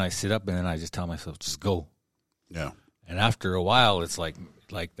 And then I sit up and then I just tell myself, just go. Yeah. And after a while, it's like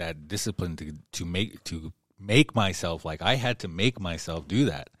that discipline to make myself, like I had to make myself do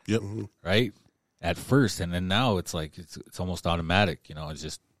that. Yep. Right? At first. And then now it's like, it's almost automatic, it's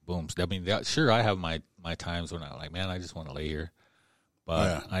just boom. I mean, sure, I have my times when I'm like, man, I just want to lay here.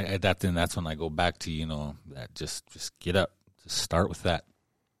 But that's when I go back to, that just get up. Just start with that.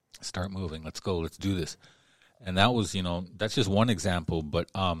 Start moving. Let's go. Let's do this. And that was, that's just one example. But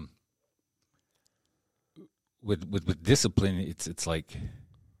with discipline, it's like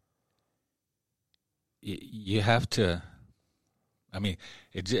you have to. I mean,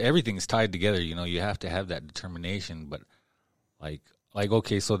 everything's tied together. You have to have that determination. But like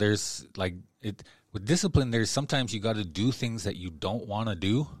okay, so there's with discipline. There's sometimes you got to do things that you don't want to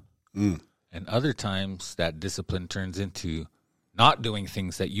do, and other times that discipline turns into not doing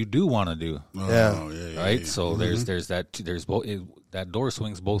things that you do want to do. Yeah. Right. So there's both. That door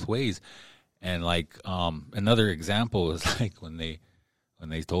swings both ways. And another example is like when they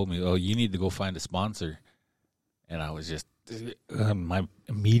told me, oh, you need to go find a sponsor, and I was just my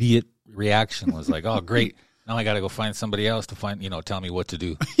immediate reaction was like, oh, great. Now I got to go find somebody else to tell me what to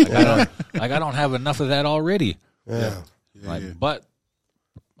do. I don't have enough of that already. Yeah. But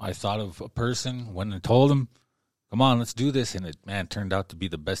I thought of a person, went and told him, come on, let's do this. And it turned out to be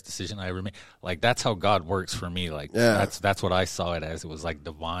the best decision I ever made. Like, that's how God works for me. Like, that's what I saw it as. It was like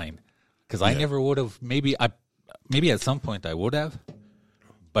divine. Because I never would have, maybe at some point I would have,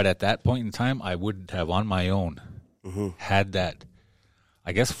 but at that point in time, I wouldn't have on my own had that.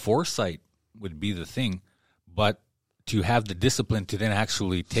 I guess foresight would be the thing. But to have the discipline to then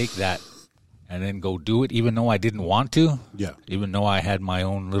actually take that and then go do it, even though I didn't want to, even though I had my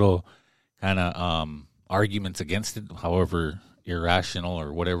own little kind of arguments against it, however irrational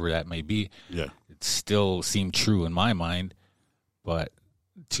or whatever that may be, it still seemed true in my mind. But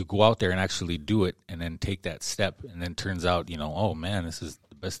to go out there and actually do it and then take that step, and then turns out, oh man, this is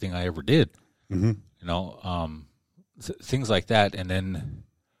the best thing I ever did. Things like that. And then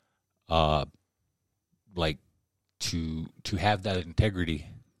like to have that integrity,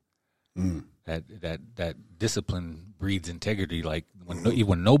 that discipline breeds integrity. Like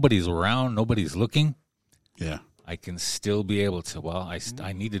when nobody's around, nobody's looking, I can still be able to,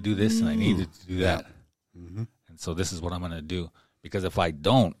 I need to do this and I need to do that. And so this is what I'm going to do. Because if I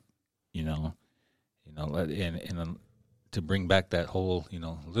don't, and to bring back that whole,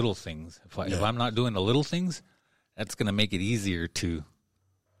 little things, if I'm not doing the little things, that's going to make it easier to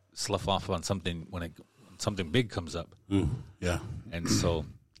slough off on something when something big comes up. And so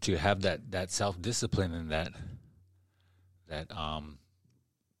to have that self-discipline and that I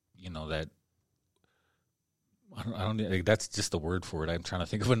don't that's just the word for it. I'm trying to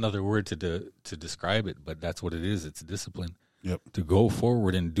think of another word to describe it, but that's what it is. It's discipline. To go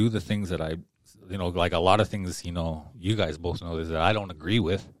forward and do the things that I, like a lot of things, you guys both know this, that I don't agree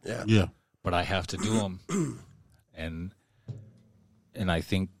with. Yeah. But I have to do them. and I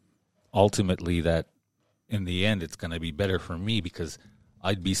think ultimately that in the end it's going to be better for me because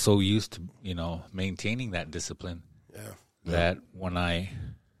I'd be so used to, you know, maintaining that discipline that when I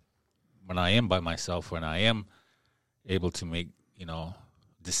am by myself, when I am able to make, you know,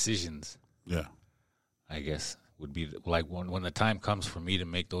 decisions, I guess would be like when the time comes for me to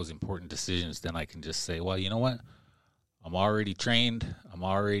make those important decisions, then I can just say, well, you know what? I'm already trained. I'm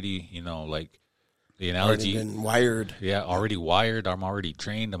already, you know, like the analogy. Already been wired. Yeah, already wired. I'm already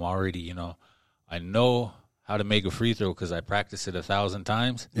trained. I'm already, you know, I know how to make a free throw because I practiced it 1,000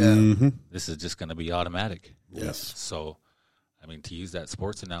 times. Yeah. This is just going to be automatic. Yes. So, I mean, to use that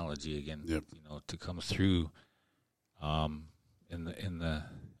sports analogy again, you know, to come through in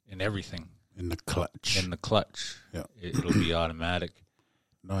everything. In the clutch. Yeah. It'll be automatic.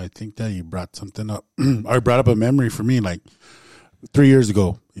 No, I think that you brought something up. I brought up a memory for me, like 3 years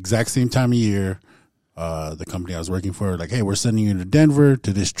ago, exact same time of year. The company I was working for, like, hey, we're sending you to Denver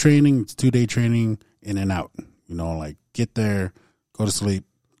to this training. It's 2-day training, in and out. You know, like, get there, go to sleep,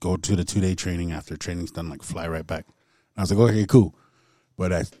 go to the 2-day training. After training's done, like, fly right back. And I was like, okay, cool.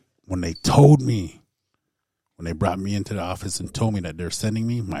 But when they brought me into the office and told me that they're sending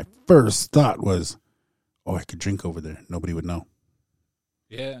me, my first thought was, oh, I could drink over there. Nobody would know.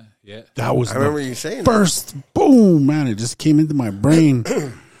 Yeah. That was I remember you saying first boom, man. It just came into my brain.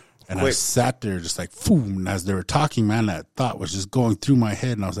 And I sat there just like, boom. And as they were talking, man, that thought was just going through my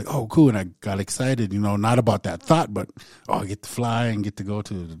head. And I was like, oh, cool. And I got excited, you know, not about that thought, but, oh, I get to fly and get to go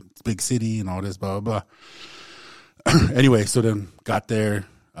to the big city and all this, blah, blah, blah. Anyway, so then got there.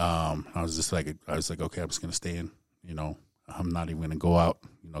 I was like, okay, I'm just going to stay in, you know. I'm not even going to go out,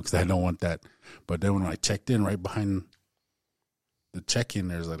 you know, because I don't want that. But then when I checked in, right behind the check-in,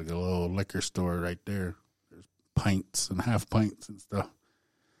 there's like a little liquor store right there. There's pints and half pints and stuff.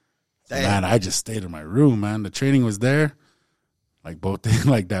 Man, I just stayed in my room, man. The training was there. Like both days,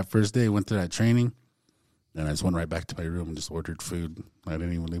 like that first day, I went to that training. Then I just went right back to my room and just ordered food. I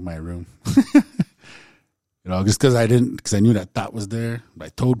didn't even leave my room. You know, just because I knew that thought was there. I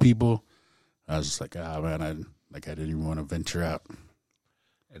told people. I was just like, man, I didn't even want to venture out.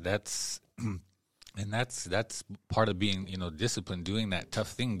 And that's part of being, you know, disciplined, doing that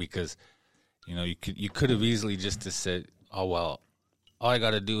tough thing because, you know, you could have easily just said, oh, well, all I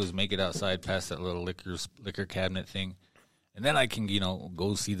got to do is make it outside past that little liquor cabinet thing, and then I can, you know,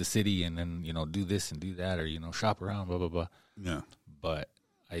 go see the city and then, you know, do this and do that or, you know, shop around, blah, blah, blah. Yeah. But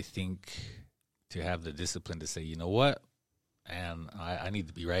I think to have the discipline to say, you know what, and I need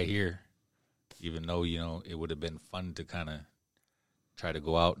to be right here, even though, you know, it would have been fun to kind of try to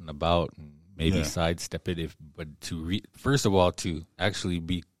go out and about and maybe sidestep it, but first of all, to actually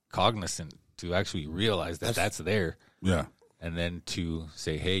be cognizant, to actually realize that that's there. Yeah. And then to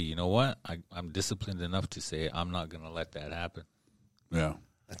say, hey, you know what? I'm disciplined enough to say I'm not going to let that happen. Yeah.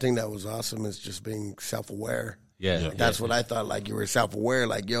 I think that was awesome is just being self-aware. Yeah. That's what I thought, like you were self-aware,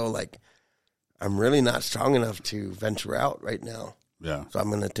 like, yo, like I'm really not strong enough to venture out right now. Yeah. So I'm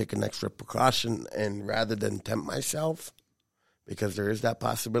going to take an extra precaution, and rather than tempt myself, because there is that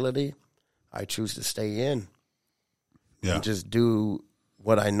possibility, I choose to stay in and just do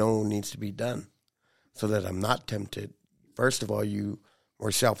what I know needs to be done so that I'm not tempted. First of all, you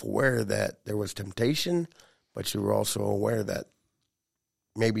were self-aware that there was temptation, but you were also aware that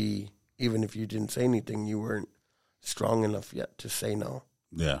maybe even if you didn't say anything, you weren't strong enough yet to say no.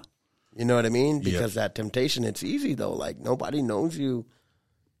 Yeah. You know what I mean? Because that temptation, it's easy, though. Like, nobody knows you.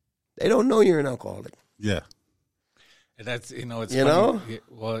 They don't know you're an alcoholic. Yeah. And that's, you know, it's you funny. know?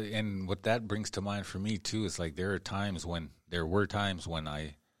 Well, and what that brings to mind for me, too, is like there were times when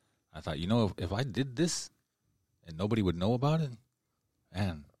I thought, you know, if I did this, and nobody would know about it,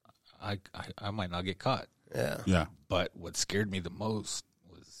 and I might not get caught. Yeah. Yeah. But what scared me the most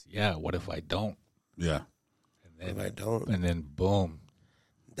was, what if I don't? Yeah. And then I don't. And then boom.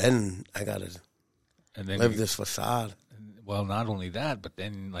 Then I got to live this facade. Well, not only that, but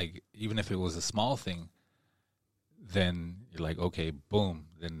then like even if it was a small thing, then you're like, okay, boom.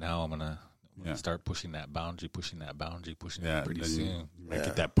 Then now I'm gonna start pushing that boundary, pushing it pretty soon. You might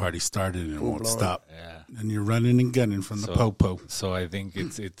get that party started and it won't stop. Yeah. And you're running and gunning from the popo. So I think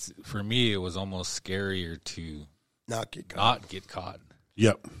it's for me, it was almost scarier to not get caught.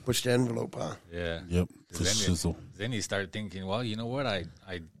 Yep. Push the envelope, huh? Yeah. Yep. For shizzle. Then you start thinking, well, you know what? I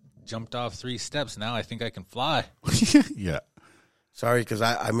jumped off 3 steps. Now I think I can fly. Yeah. Sorry, because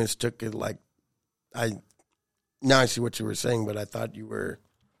I mistook it like now I see what you were saying, but I thought you were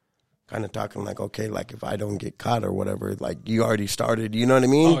kind of talking like, okay, like if I don't get caught or whatever, like you already started, you know what I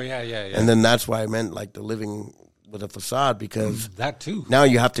mean? Oh, yeah. And then that's why I meant like the living with a facade, because that too. Now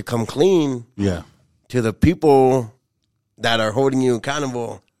you have to come clean to the people that are holding you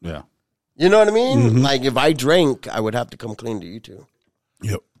accountable. Yeah. You know what I mean? Like if I drank, I would have to come clean to you two.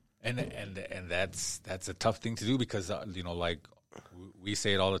 Yep. And that's a tough thing to do because like we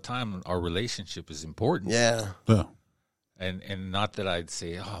say it all the time. Our relationship is important. Yeah. Yeah. And not that I'd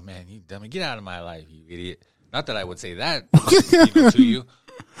say, oh man, you dummy, get out of my life, you idiot. Not that I would say that to you,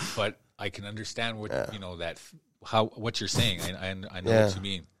 but I can understand what what you're saying. I know what you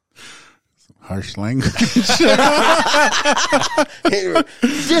mean. Harsh language.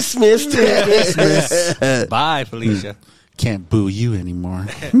 Dismissed. Bye, Felicia. Can't boo you anymore.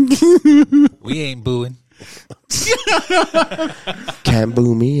 We ain't booing. Can't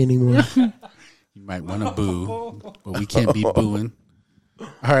boo me anymore. You might want to boo, but we can't be booing.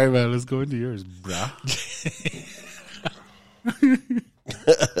 All right, man, let's go into yours, brah.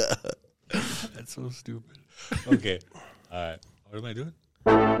 That's so stupid. Okay. All right. What am I doing?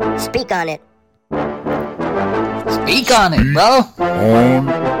 Speak on it. Speak on it, bro. On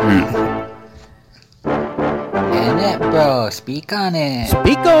it. Damn it, bro. Speak on it.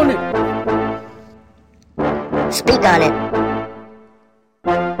 Speak on it. Speak on it.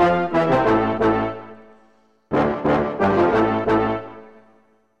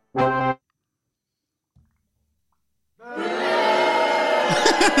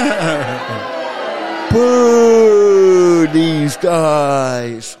 Boo these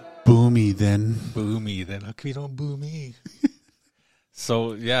guys. Boo me then. Boo me, then. How come you don't boo me?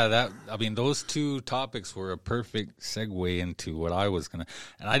 So, yeah, those two topics were a perfect segue into what I was going to,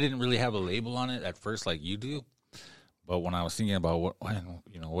 and I didn't really have a label on it at first like you do, but when I was thinking about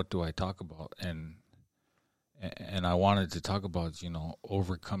what do I talk about, and I wanted to talk about,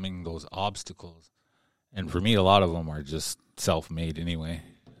 overcoming those obstacles, and for me, a lot of them are just self-made anyway.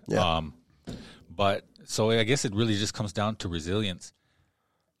 Yeah. But, so I guess it really just comes down to resilience,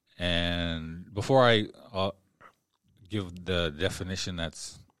 and before I give the definition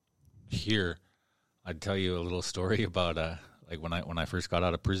that's here, I'd tell you a little story about like when I first got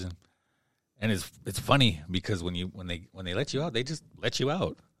out of prison, and it's funny because when they let you out, they just let you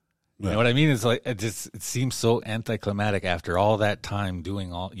out. Yeah. You know what I mean? It's like it seems so anticlimactic after all that time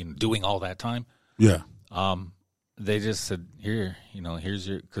doing all that time. Yeah. They just said, here's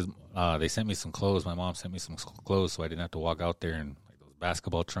your, because they sent me some clothes. My mom sent me some clothes, so I didn't have to walk out there in like those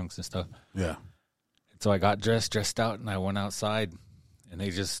basketball trunks and stuff. Yeah. So I got dressed out, and I went outside, and they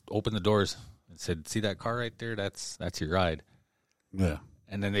just opened the doors and said, "See that car right there? That's your ride." Yeah.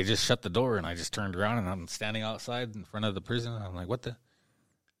 And then they just shut the door, and I just turned around, and I'm standing outside in front of the prison. And I'm like, "What the?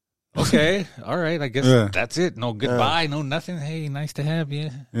 Okay, all right, I guess that's it. No goodbye, no nothing. Hey, nice to have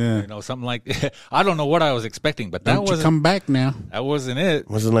you. Yeah. Something like I don't know what I was expecting, but that Don't you wasn't. come back now. That wasn't it.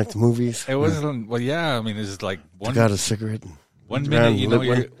 Wasn't like the movies. It wasn't. Well, yeah. I mean, it's just like Got a cigarette. one around minute,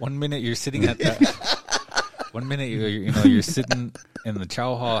 lit one. you're sitting at that. One minute you're sitting in the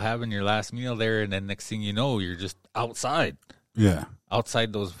chow hall having your last meal there, and then next thing you know, you're just outside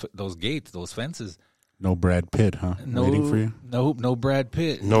those gates, those fences. No Brad Pitt, huh? No, Waiting for you. No Brad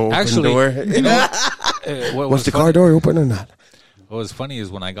Pitt. No open Actually, door. What's the car door open or not? What was funny is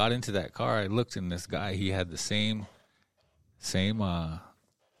when I got into that car, I looked, and this guy, he had the same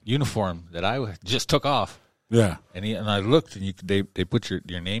uniform that I just took off. Yeah. And I looked, and they put your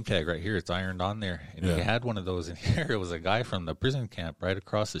name tag right here. It's ironed on there, and he had one of those in here. It was a guy from the prison camp right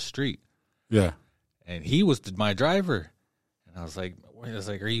across the street. Yeah. And he was my driver, and I was like,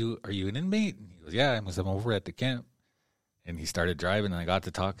 "Are you an inmate?" And he goes, "Yeah, I'm over at the camp." And he started driving, and I got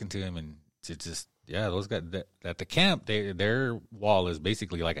to talking to him, and it just those guys at the camp, their wall is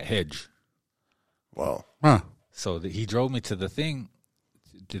basically like a hedge. Wow. Huh. So he drove me to the thing.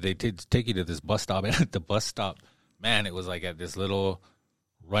 Did they take you to this bus stop? And at the bus stop, man, it was like at this little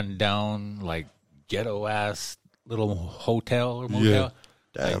rundown, like ghetto ass little hotel or motel.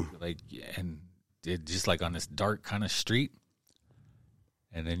 Yeah. Damn. And it just like on this dark kind of street.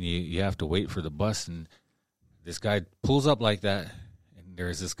 And then you have to wait for the bus, and this guy pulls up like that, and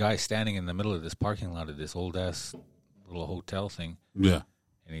there's this guy standing in the middle of this parking lot of this old ass little hotel thing. Yeah.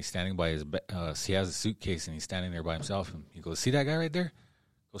 And he's standing by he has a suitcase, and he's standing there by himself. And he goes, "See that guy right there?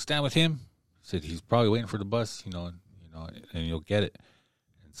 Go stand with him." He said, "He's probably waiting for the bus, and you'll get it."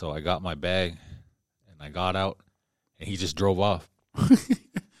 And so I got my bag, and I got out, and he just drove off.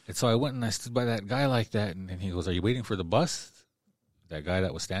 And so I went and I stood by that guy like that, and he goes, "Are you waiting for the bus?" That guy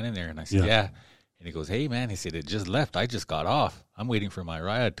that was standing there, and I said, "Yeah." And he goes, "Hey, man," he said, "it just left. I just got off. I'm waiting for my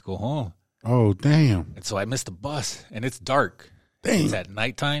ride to go home." Oh, damn. And so I missed the bus, and it's dark. Damn. It's at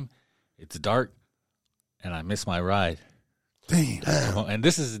nighttime. It's dark, and I missed my ride. Damn. And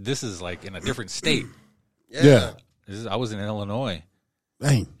this is like in a different state. Yeah. I was in Illinois,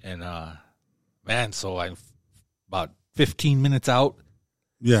 Dang. and man, man, so I'm about 15 minutes out,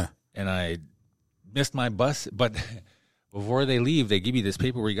 Yeah. and I missed my bus. But before they leave, they give you this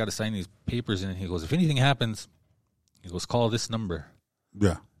paper where you got to sign these papers. And he goes, if anything happens, he goes, call this number.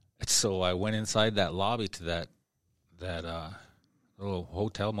 Yeah. And so I went inside that lobby to that little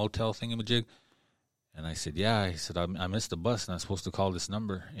hotel, motel thingamajig. And I said, yeah. I said, I missed the bus, and I'm supposed to call this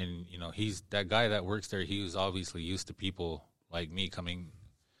number. And, he's that guy that works there. He was obviously used to people like me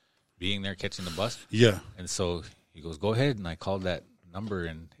being there, catching the bus. Yeah. And so he goes, go ahead. And I called that number,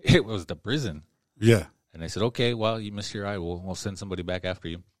 and it was the prison. Yeah. And I said, okay, well, you missed your ride. We'll send somebody back after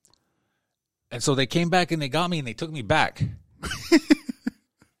you. And so they came back, and they got me, and they took me back.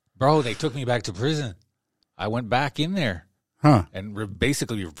 Bro, they took me back to prison. I went back in there and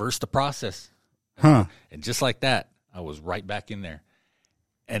basically reversed the process. Huh. And just like that, I was right back in there.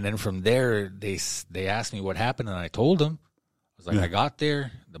 And then from there, they asked me what happened, and I told them. I was like, I got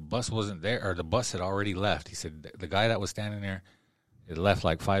there, the bus wasn't there, or the bus had already left. He said, the guy that was standing there, it left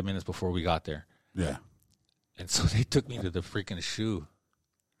like 5 minutes before we got there. Yeah. And so they took me to the freaking shoe.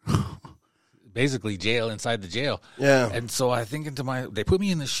 Basically jail inside the jail. Yeah. And so I think they put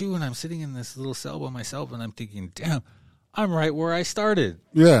me in the shoe, and I'm sitting in this little cell by myself, and I'm thinking, damn, I'm right where I started.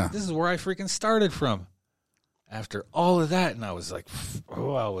 Yeah. This is where I freaking started from. After all of that, and I was like,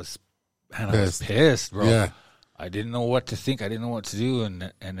 I was pissed, bro. Yeah. I didn't know what to think. I didn't know what to do.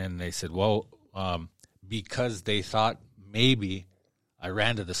 And then they said, well, because they thought maybe I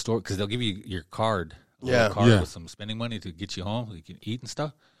ran to the store, because they'll give you your card, a little card with some spending money to get you home so you can eat and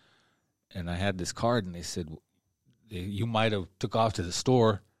stuff. And I had this card, and they said, you might have took off to the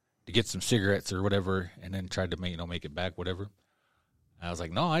store to get some cigarettes or whatever, and then tried to make it back, whatever. And I was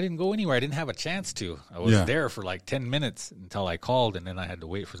like, no, I didn't go anywhere. I didn't have a chance to. I was there for like 10 minutes until I called, and then I had to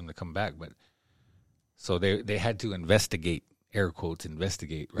wait for them to come back. But so they had to investigate, air quotes,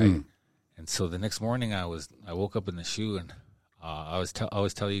 investigate, right? And so the next morning I woke up in the shoe, and I was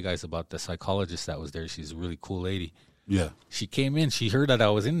telling you guys about the psychologist that was there. She's a really cool lady. Yeah. She came in. She heard that I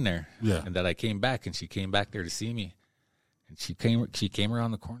was in there, and that I came back, and she came back there to see me. And she came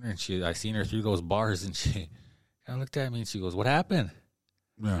around the corner, and I seen her through those bars, and she kind of looked at me, and she goes, "What happened?"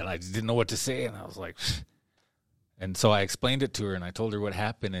 Yeah. And I just didn't know what to say, and I was like, and so I explained it to her, and I told her what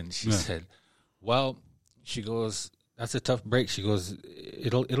happened, and she said, "Well," she goes, "that's a tough break." She goes,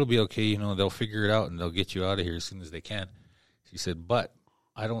 "It'll be okay, they'll figure it out, and they'll get you out of here as soon as they can." She said, "But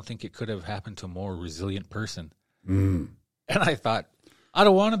I don't think it could have happened to a more resilient person." And I thought, I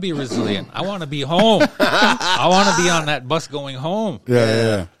don't want to be resilient. I want to be home. I want to be on that bus going home.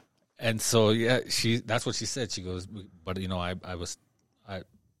 Yeah. And so, that's what she said. She goes, but I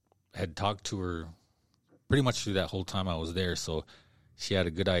had talked to her pretty much through that whole time I was there. So she had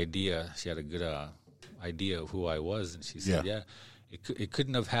a good idea. She had a good idea of who I was. And she said, it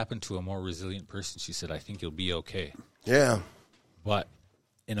couldn't have happened to a more resilient person. She said, I think you'll be okay. Yeah. But,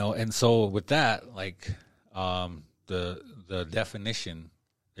 and so with that, like, the definition,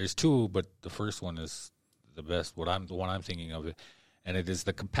 there's two, but the first one is the best, the one I'm thinking of it, and it is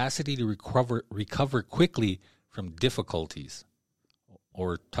the capacity to recover quickly from difficulties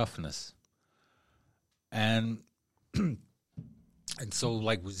or toughness. And so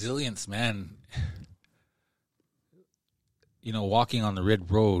like resilience, man, walking on the red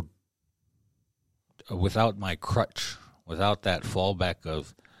road without my crutch, without that fallback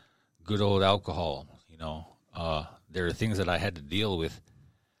of good old alcohol, there are things that I had to deal with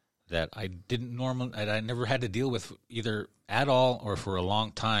that I never had to deal with either at all or for a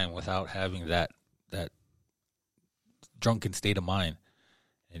long time without having that drunken state of mind.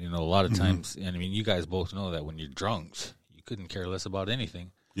 And, a lot of times, and I mean, you guys both know that when you're drunk, you couldn't care less about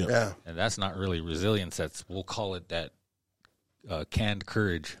anything. Yeah. And that's not really resilience. We'll call it that canned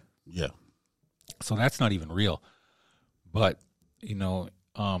courage. Yeah. So that's not even real. But,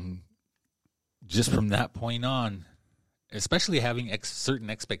 just from that point on, especially having certain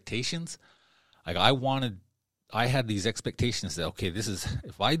expectations, like I had these expectations that, okay,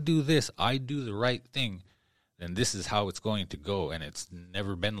 if I do this, I do the right thing, then this is how it's going to go. And it's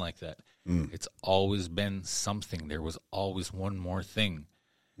never been like that. It's always been something. There was always one more thing,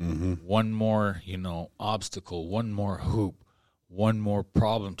 one more, obstacle, one more hoop, one more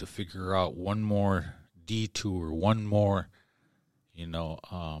problem to figure out, one more detour, one more,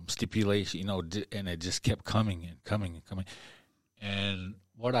 stipulation, and it just kept coming and coming and coming. And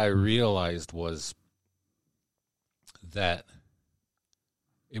what I realized was that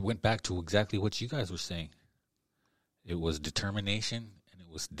it went back to exactly what you guys were saying. It was determination and it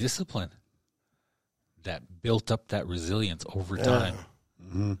was discipline that built up that resilience over time.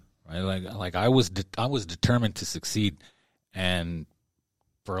 Right? Like I was determined to succeed, and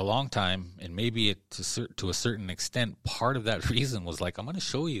for a long time, and maybe to a certain extent, part of that reason was like, I'm going to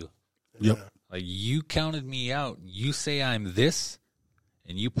show you. Yep. Like, you counted me out. You say I'm this,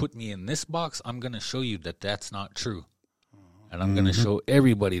 and you put me in this box. I'm going to show you that that's not true. And I'm going to show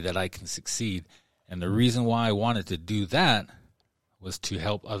everybody that I can succeed. And the reason why I wanted to do that was to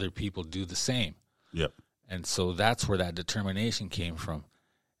help other people do the same. Yep. And so that's where that determination came from.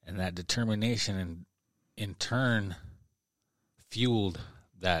 And that determination in turn fueled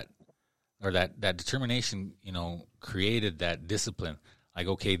that determination, created that discipline. Like,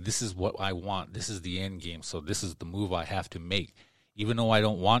 okay, this is what I want. This is the end game. So this is the move I have to make. Even though I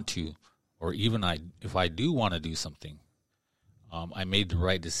don't want to, or even if I do want to do something, I made the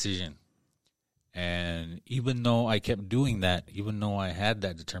right decision. And even though I kept doing that, even though I had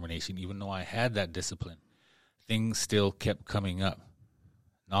that determination, even though I had that discipline, things still kept coming up.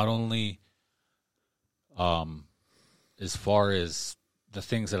 Not only as far as the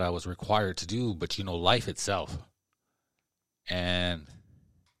things that I was required to do, but, life itself. And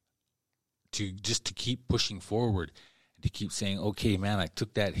to keep pushing forward, and to keep saying, okay, man, I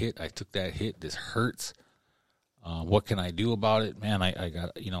took that hit. This hurts. What can I do about it? Man, I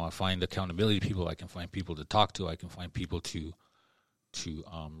got, I find accountability people. I can find people to talk to. I can find people to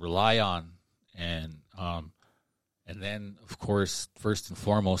rely on. And then, of course, first and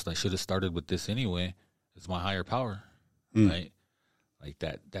foremost, I should have started with this anyway, is my higher power, right? Like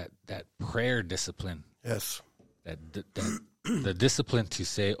that prayer discipline. Yes. The discipline to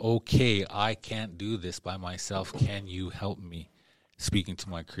say, okay, I can't do this by myself. Can you help me? Speaking to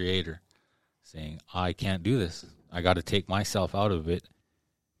my Creator, saying, I can't do this. I got to take myself out of it.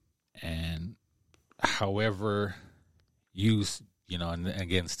 And however and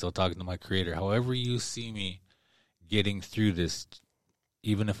again, still talking to my Creator, however you see me getting through this,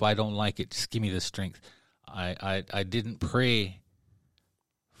 even if I don't like it, just give me the strength. I didn't pray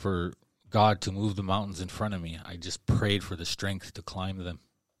for God to move the mountains in front of me. I just prayed for the strength to climb them.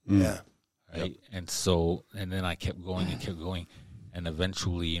 Yeah. Right. Yep. And then I kept going and kept going. And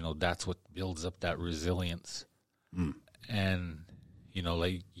eventually, that's what builds up that resilience. And,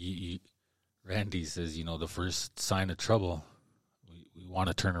 like Randy says, the first sign of trouble, we want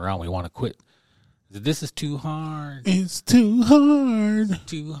to turn around. We want to quit. This is too hard. It's too hard. It's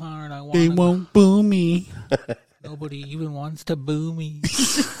too hard. They won't boo me. Nobody even wants to boo me.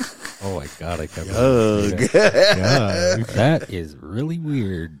 Oh, my God. I can't That is really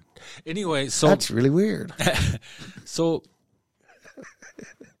weird. Anyway, so. That's really weird. So.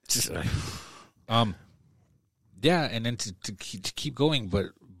 Yeah, and then to keep going,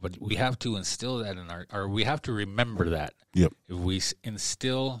 but we have to instill that in or we have to remember that. Yep. If we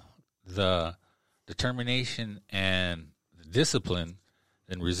instill the determination and the discipline,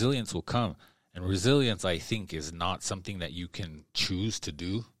 then resilience will come. And resilience, I think, is not something that you can choose to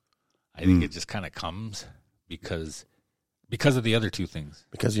do. I think it just kind of comes because of the other two things.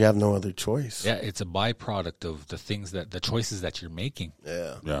 Because you have no other choice. Yeah, it's a byproduct of the choices that you're making.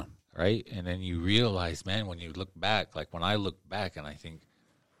 Yeah. Yeah. Right? And then you realize, man, when you look back, like when I look back and I think,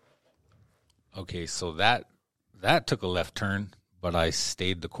 okay, so that took a left turn, but I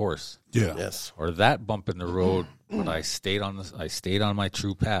stayed the course. Yeah. Yes. Or that bump in the road, but I stayed on my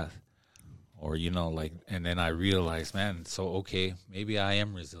true path. Or, and then I realized, man, so okay, maybe I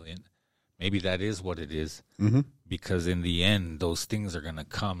am resilient. Maybe that is what it is. Mm-hmm. Because in the end, those things are going to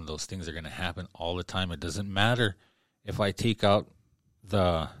come. Those things are going to happen all the time. It doesn't matter if I take out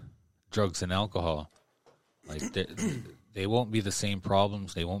the drugs and alcohol. Like they won't be the same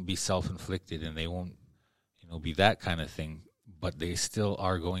problems. They won't be self-inflicted, and they won't, be that kind of thing. But they still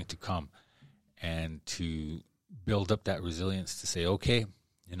are going to come. And to build up that resilience to say, okay,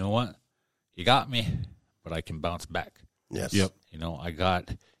 you know what? You got me, but I can bounce back. Yes. Yep. I got,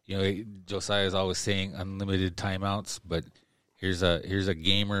 Josiah is always saying unlimited timeouts, but here's a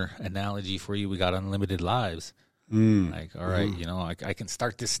gamer analogy for you. We got unlimited lives. Like, all right, I can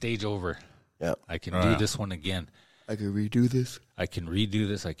start this stage over. Yep. I can do this one again. I can redo this. I can redo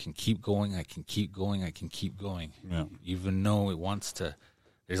this. I can keep going. I can keep going. I can keep going. Yeah. Even though it wants to,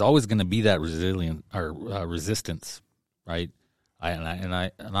 there's always going to be that resistance, right?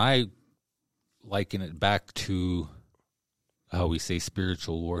 I liken it back to how we say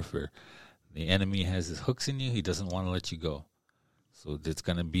spiritual warfare. The enemy has his hooks in you. He doesn't want to let you go. So it's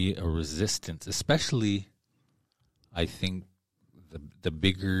going to be a resistance, especially, I think, the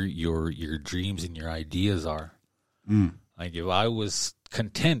bigger your dreams and your ideas are. Like if I was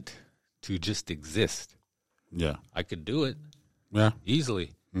content to just exist, Yeah. I could do it Yeah.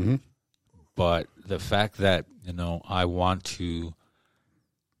 easily. Mm-hmm. But the fact that, I want to,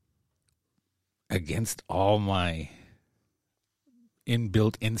 against all my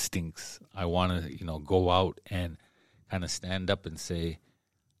inbuilt instincts. I want to, go out and kind of stand up and say,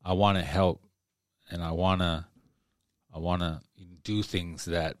 I want to help, and I want to do things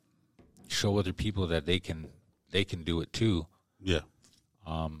that show other people that they can do it too. Yeah.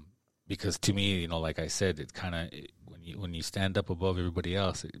 Because to me, like I said, it's kind of when you stand up above everybody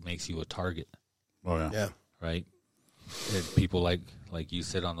else, it makes you a target. Oh yeah. Yeah. Right? And people like you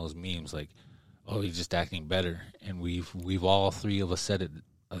said on those memes, like, oh, he's just acting better. And we've all three of us said it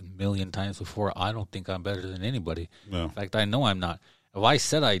a million times before. I don't think I'm better than anybody. Yeah. In fact, I know I'm not. If I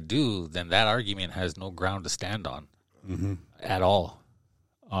said I do, then that argument has no ground to stand on at all.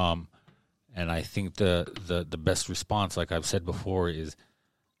 And I think the best response, like I've said before, is,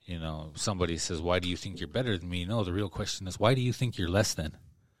 somebody says, why do you think you're better than me? No, the real question is, why do you think you're less than?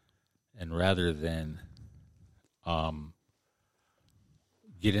 And rather than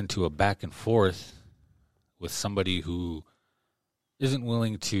get into a back and forth with somebody who isn't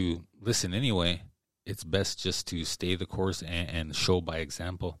willing to listen anyway, it's best just to stay the course and show by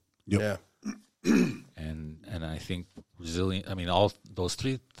example. Yep. Yeah. And I think resilient. I mean, all those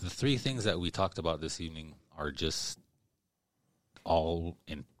the three things that we talked about this evening are just all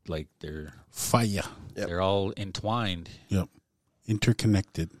in, like, they're Fire. Yep. they're all entwined. Yep.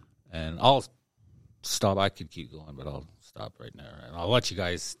 Interconnected. And I'll stop. I could keep going, but I'll stop right now. And I'll let you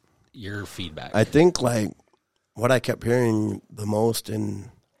guys your feedback. I think like what I kept hearing the most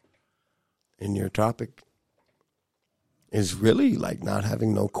in your topic is really like not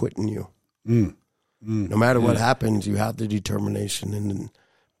having no quit in you. No matter what happens, you have the determination, and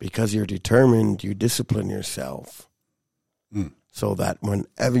because you're determined, you discipline yourself so that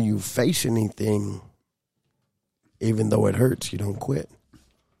whenever you face anything, even though it hurts, you don't quit.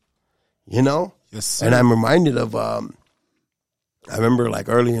 Yes, sir. And I'm reminded of, I remember like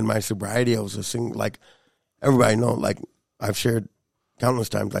early in my sobriety, I was like everybody know, like I've shared countless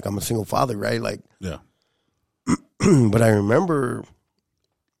times, like I'm a single father, right? Like, Yeah. but I remember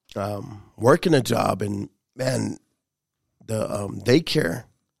working a job, and man, the daycare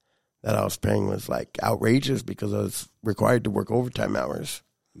that I was paying was like outrageous because I was required to work overtime hours.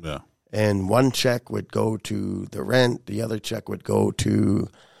 Yeah. And one check would go to the rent, the other check would go to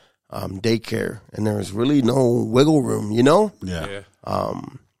daycare, and there was really no wiggle room, Yeah.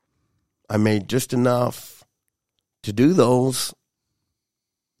 I made just enough to do those,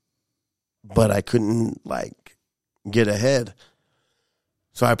 but I couldn't like get ahead.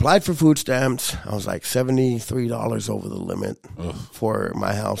 So I applied for food stamps. I was like $73 over the limit for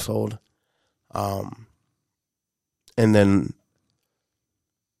my household. And then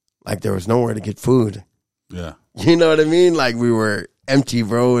like there was nowhere to get food. Yeah. You know what I mean? Like we were empty,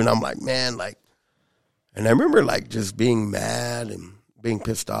 bro. And I'm like, man, like, and I remember like just being mad and being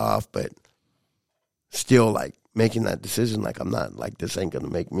pissed off, but still like making that decision. Like, I'm not like, this ain't going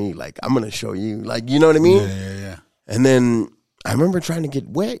to make me, like, I'm going to show you, like, you know what I mean? Yeah. And then I remember trying to get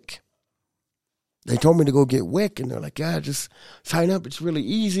WIC. They told me to go get WIC, and they're like, yeah, just sign up. It's really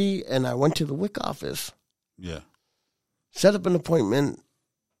easy. And I went to the WIC office. Yeah. Set up an appointment,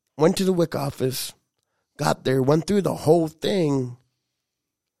 went to the WIC office, got there, went through the whole thing,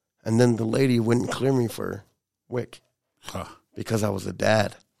 and then the lady wouldn't clear me for WIC because I was a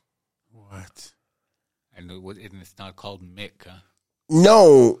dad. What? And it's not called Mick, huh?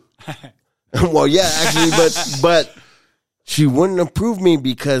 No. Well, yeah, actually, but she wouldn't approve me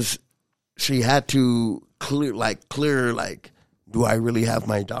because she had to clear, do I really have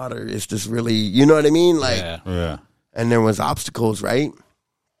my daughter? Is this really, you know what I mean? Like, Yeah. and there was obstacles, right?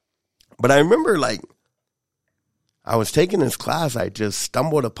 But I remember, like, I was taking this class. I just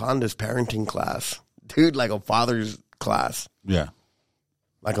stumbled upon this parenting class. Dude, like a father's class. Yeah.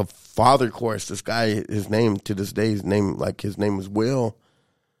 Like a father course. This guy, his name, to this day, his name was Will.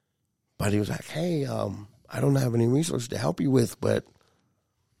 But he was like, hey, I don't have any resources to help you with, but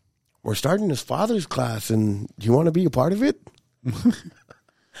we're starting this father's class, and do you want to be a part of it?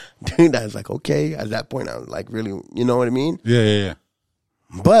 Dude, I was like, okay. At that point, I was like, really, you know what I mean? Yeah.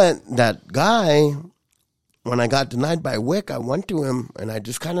 But that guy, when I got denied by WIC, I went to him, and I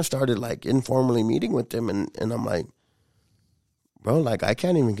just kind of started, like, informally meeting with him, and I'm like, bro, like, I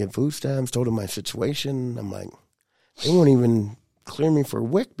can't even get food stamps. Told him my situation. I'm like, they won't even clear me for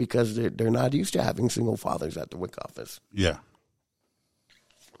WIC because they're not used to having single fathers at the WIC office. Yeah.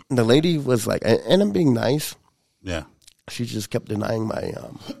 The lady was like, and I'm being nice. Yeah. She just kept denying my,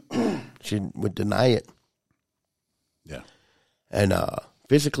 she would deny it. Yeah. And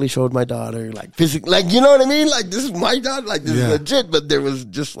physically showed my daughter, like, like, you know what I mean? Like, this is my daughter, like, this is legit. But there was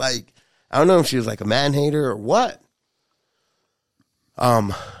just like, I don't know if she was like a man hater or what.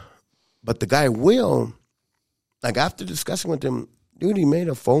 But the guy Will, like, after discussing with him, Dude, he made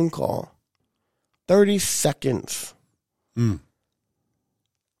a phone call. 30 seconds.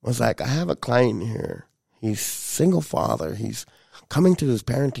 Was like, I have a client here. He's single father. He's coming to his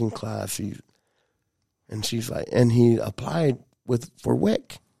parenting class. And she's like, and he applied for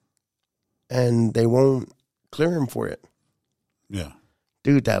WIC. And they won't clear him for it. Yeah.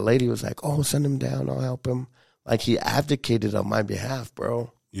 Dude, that lady was like, oh, send him down. I'll help him. Like, he advocated on my behalf,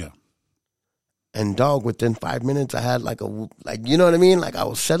 bro. Yeah. And dog, within 5 minutes, I had you know what I mean? Like, I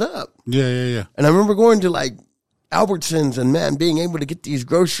was set up. Yeah. And I remember going to like Albertsons and man, being able to get these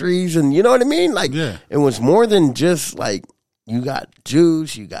groceries and you know what I mean? Like, It was more than just like, you got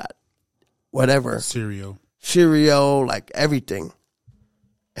juice, you got whatever. Cereal, like everything.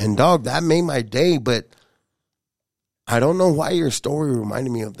 And dog, that made my day, but I don't know why your story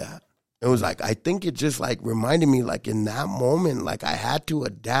reminded me of that. It was like, I think it just like reminded me like in that moment, like I had to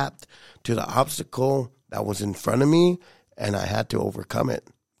adapt to the obstacle that was in front of me and I had to overcome it.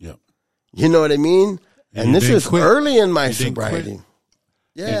 Yep. You know what I mean? And this is early in my sobriety.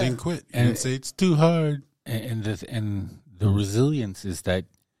 Yeah. You didn't quit. You didn't say it's too hard. And the resilience is that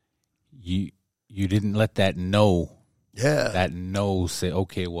you didn't let that no. Yeah. That no say,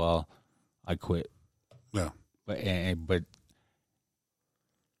 okay, well, I quit. Yeah. But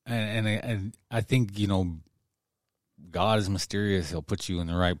I think, you know, God is mysterious. He'll put you in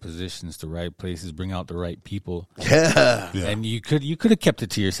the right positions, the right places, bring out the right people. Yeah. And you could have kept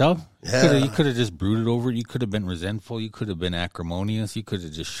it to yourself. Yeah. You could have just brooded over it. You could have been resentful. You could have been acrimonious. You could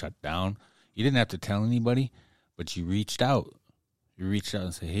have just shut down. You didn't have to tell anybody, but you reached out. You reached out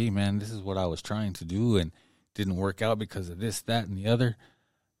and said, hey, man, this is what I was trying to do and didn't work out because of this, that, and the other.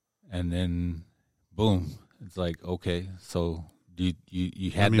 And then, boom, it's like, okay, so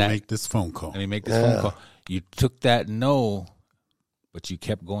you had that. Let me make this phone call. Let me make this phone call. You took that no, but you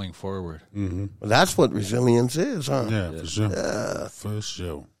kept going forward. Mm-hmm. Well, that's what resilience is, huh? Yeah, for sure. Yeah. For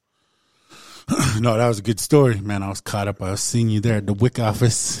sure. No, that was a good story, man. I was caught up. I was seeing you there at the WIC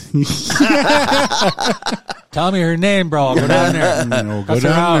office. Tell me her name, bro. I'll go down there. No, go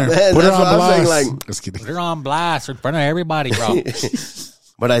down there. Man, Put her that's on what I was blast. saying, Just kidding. Put her on blast in front of everybody, bro.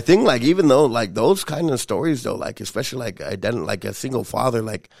 But I think, like, even though, like, those kind of stories, though, like, especially, like, like a single father,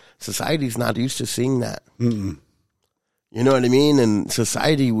 like, society's not used to seeing that. Mm-mm. You know what I mean? And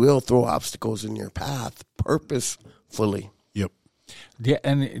society will throw obstacles in your path purposefully. Yep. Yeah,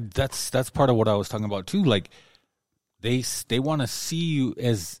 and that's part of what I was talking about, too. Like, they want to see you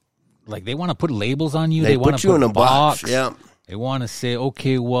as, like, they want to put labels on you. They want put to you put in a box. Yeah. They want to say,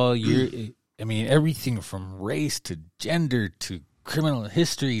 okay, well, you're, I mean, everything from race to gender to criminal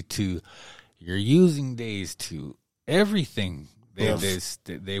history to your using days to everything.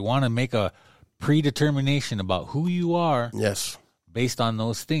 They want to make a predetermination about who you are. Yes. Based on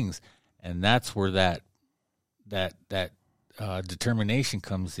those things. And that's where that determination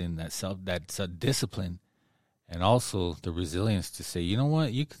comes in, that discipline, and also the resilience to say, you know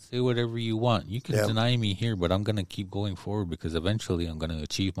what, you can say whatever you want. You can deny me here, but I'm going to keep going forward because eventually I'm going to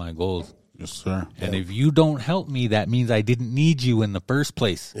achieve my goals. Yes, sir. And if you don't help me, that means I didn't need you in the first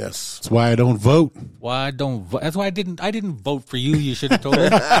place. Yes. That's why I don't vote. Why I don't vote? That's why I didn't vote for you. You should have told me.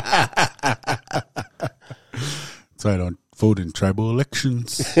 That's why I don't vote in tribal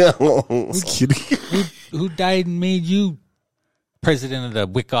elections. I'm kidding. Who died and made you president of the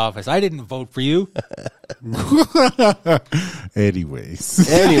WIC office? I didn't vote for you. Anyways.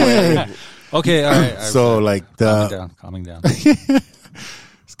 Anyway. Okay, all right. So, like, calming down.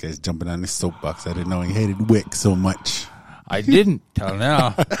 This guy's jumping on his soapbox. I didn't know he hated WIC so much. I didn't till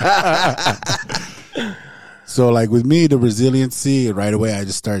now. So, like, with me, the resiliency, right away, I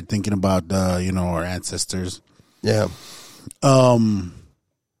just started thinking about, our ancestors. Yeah.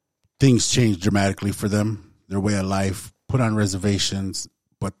 Things changed dramatically for them, their way of life, put on reservations,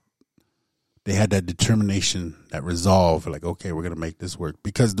 but they had that determination, that resolve, like, okay, we're going to make this work.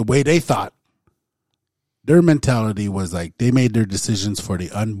 Because the way they thought, their mentality was like they made their decisions for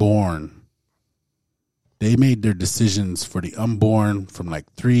the unborn. They made their decisions for the unborn from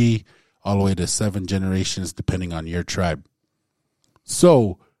like 3 all the way to 7 generations, depending on your tribe.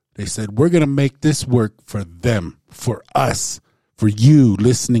 So they said, we're going to make this work for them, for us, for you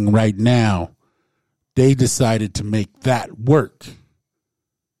listening right now. They decided to make that work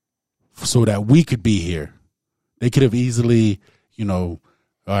so that we could be here. They could have easily, all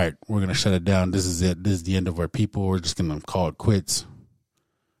right, we're going to shut it down. This is it. This is the end of our people. We're just going to call it quits.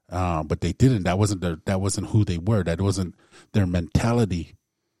 But they didn't. That wasn't who they were. That wasn't their mentality.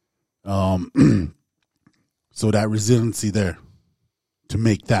 So that resiliency there to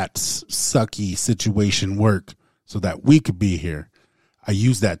make that sucky situation work so that we could be here. I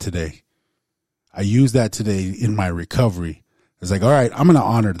use that today. In my recovery. It's like, all right, I'm going to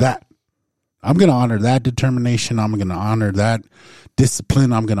honor that. I'm going to honor that determination. I'm going to honor that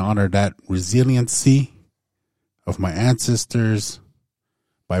discipline. I'm going to honor that resiliency of my ancestors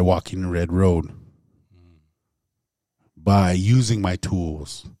by walking the red road, by using my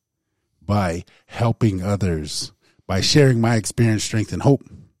tools, by helping others, by sharing my experience, strength, and hope.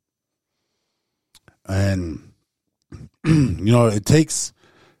 And, it takes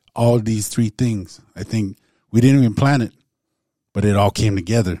all these three things. I think we didn't even plan it, but it all came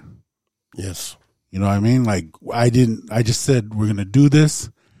together. Yes. You know what I mean? Like, I just said, we're going to do this.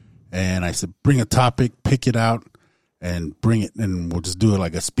 And I said, bring a topic, pick it out, and bring it. And we'll just do it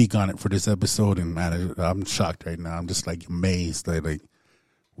like a speak on it for this episode. And man, I'm shocked right now. I'm just like amazed that like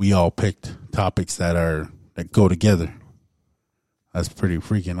we all picked topics that go together. That's pretty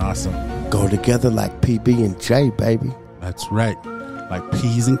freaking awesome. Go together like PB and J, baby. That's right. Like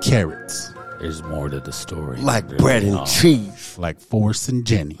peas and carrots. There's more to the story. Like bread and cheese. Like Forrest and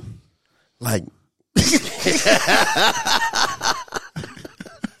Jenny. Like.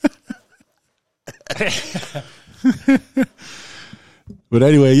 But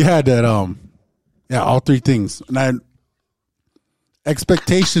anyway, you had that, all three things. And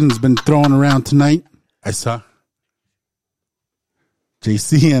expectations been thrown around tonight. I saw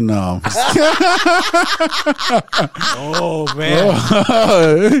JC and Oh man!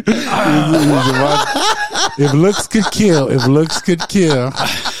 If looks could kill,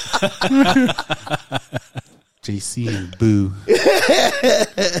 JC and Boo.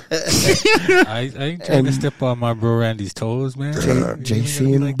 I ain't trying to step on my bro Randy's toes, man.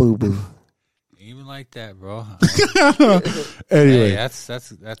 JC and Boo Boo. Even like that, bro. Anyway, hey, that's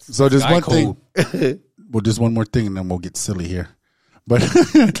so just guy one code. thing. Well, just one more thing, and then we'll get silly here. But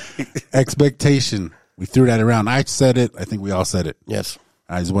expectation, we threw that around. I said it. I think we all said it. Yes.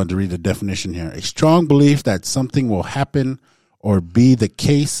 I just wanted to read the definition here. A strong belief that something will happen or be the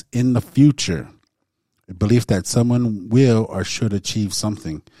case in the future. A belief that someone will or should achieve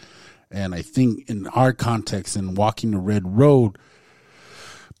something. And I think in our context, in walking the red road,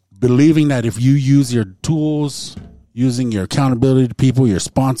 believing that if you use your tools, using your accountability to people, your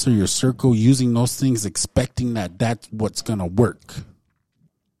sponsor, your circle, using those things, expecting that that's what's going to work.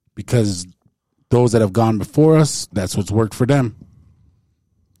 Because those that have gone before us, that's what's worked for them.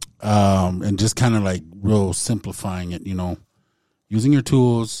 And just kind of like real simplifying it, using your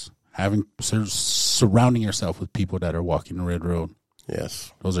tools, surrounding yourself with people that are walking the red road.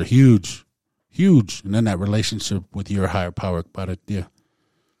 Yes. Those are huge. And then that relationship with your higher power,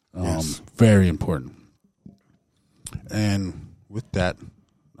 very important. And with that,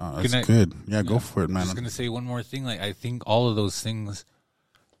 that's good. Yeah, go for it, man. I'm just going to say one more thing. Like, I think all of those things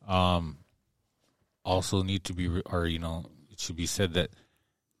also need to be, it should be said that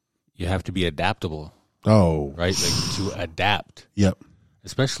you have to be adaptable. Oh. Right? Like, to adapt. Yep.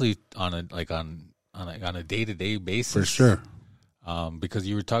 Especially on a day-to-day basis. For sure. Because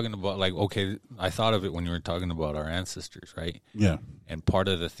you were talking about, like, okay, I thought of it when you were talking about our ancestors, right? Yeah. And part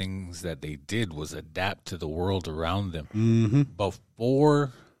of the things that they did was adapt to the world around them. Mm-hmm.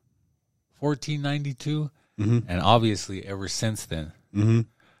 Before 1492, and obviously ever since then. Mm-hmm.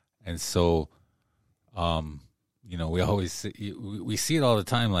 And so, we always see it all the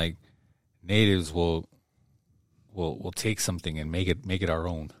time. Like, natives will take something and make it our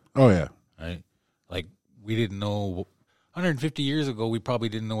own. Oh yeah, right. Like, we didn't know 150 years ago. We probably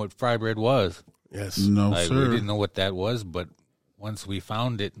didn't know what fry bread was. Yes, no like, sir. We didn't know what that was, but once we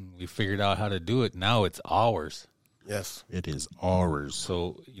found it and we figured out how to do it, now it's ours. Yes, it is ours.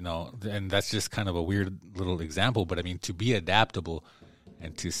 So, and that's just kind of a weird little example, but I mean, to be adaptable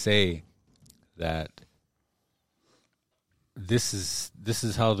and to say that this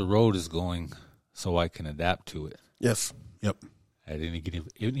is how the road is going, so I can adapt to it. Yes. Yep. At any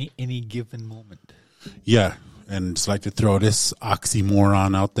given moment. Yeah, and just like to throw this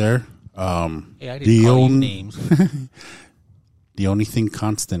oxymoron out there. Hey, I didn't call you names. The only thing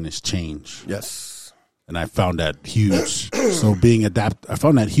constant is change. Yes. And I found that huge. So I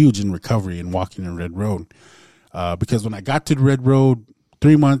found that huge in recovery and walking the red road. Because when I got to the red road,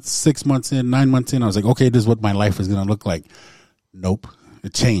 3 months, 6 months in, 9 months in, I was like, okay, this is what my life is going to look like. Nope.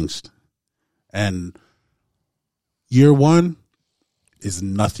 It changed. And year 1 is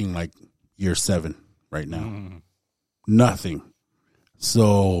nothing like year 7 right now. Nothing.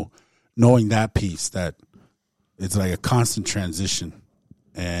 So knowing that piece, that it's like a constant transition,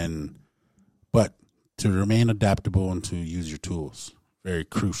 but to remain adaptable and to use your tools, very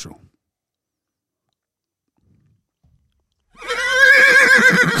crucial.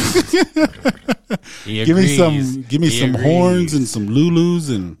 Give me some horns and some Lulus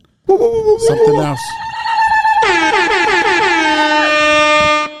and something else.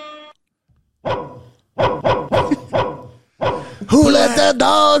 Who let the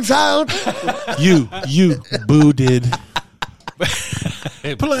dogs out? You Boo did.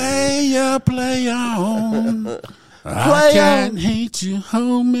 Play on. I can't hate you,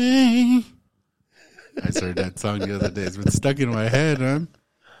 homie. I just heard that song the other day. It's been stuck in my head, huh?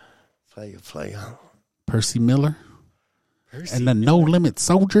 Play on. Percy Miller. And the No Limit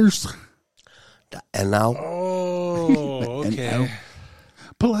Soldiers. And now. Oh, okay.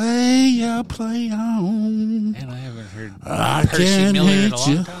 Play on. Man, I haven't heard I Percy can't Miller in a hate long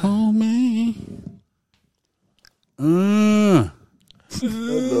you, time. homie.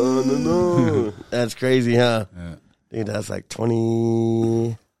 No. That's crazy, huh? Yeah. Dude, that's like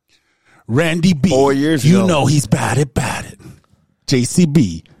 20. Randy B. 4 years you ago. know he's bad at it.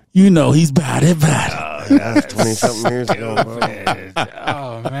 JCB. You know he's bad at it. That's 20-something years ago, bro.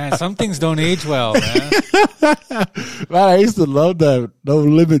 Oh, man. Some things don't age well, man. Man, I used to love that No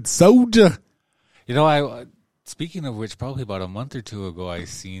Limit Soldier. You know, speaking of which, probably about a month or two ago, I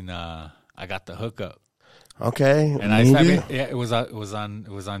seen, I got the hookup. Okay. And I mean, yeah, it was on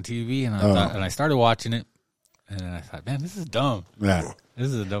TV, and I thought, and I started watching it, and then I thought, man, this is dumb. Yeah. This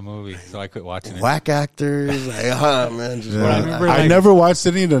is a dumb movie, so I quit watching it. Whack actors. Like, man. Just I remember, I like- never watched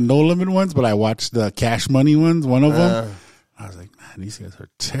any of the No Limit ones, but I watched the Cash Money ones, one of them. I was like, man, these guys are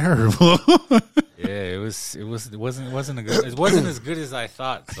terrible. Yeah, it wasn't as good as I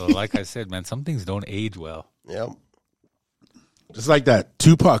thought. So, like I said, man, some things don't age well. Yep. Just like that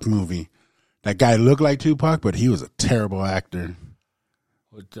Tupac movie. That guy looked like Tupac, but he was a terrible actor.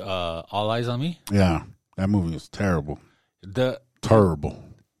 With, All Eyes on Me. Yeah, that movie was terrible. Terrible.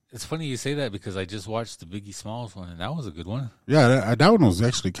 It's funny you say that because I just watched the Biggie Smalls one, and that was a good one. Yeah, that one was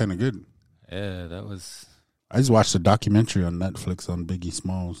actually kind of good. Yeah, that was. I just watched a documentary on Netflix on Biggie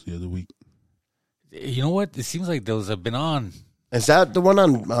Smalls the other week. You know what? It seems like those have been on. Is that the one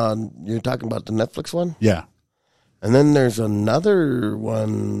on you're talking about, the Netflix one? Yeah. And then there's another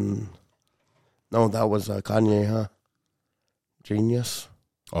one. No, that was Kanye, huh? Genius.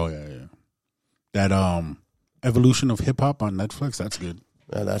 Oh, yeah. That Evolution of Hip Hop on Netflix, that's good.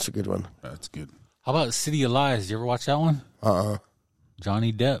 Yeah, that's a good one. That's good. How about City of Lies? You ever watch that one?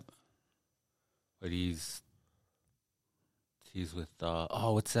 Johnny Depp. But he's with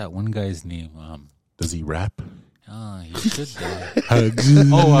what's that one guy's name? Does he rap? He should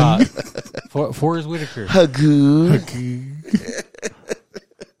though. Forrest Whitaker.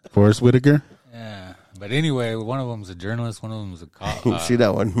 Forrest Whitaker? Yeah. But anyway, one of them's a journalist, one of them's a cop. You see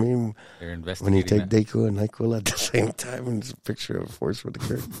that one meme They're when investigating you take that. Dayquil and NyQuil at the same time, and it's a picture of Forrest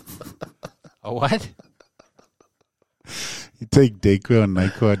Whitaker. A what? You take Dayquil and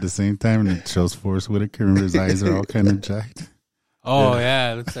NyQuil at the same time, and it shows Forrest Whitaker, and his eyes are all kind of jacked. Oh,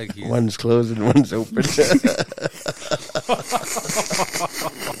 yeah. It looks like he's... One's closed and one's open.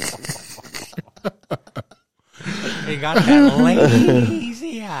 He got that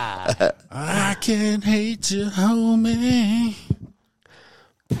lazy eye. I can't hate you, homie.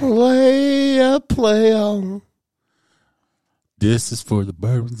 Play on. This is for the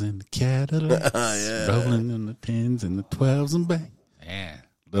bourbons and the Cadillacs. Rolling in the 10s and the 12s and bang. Man.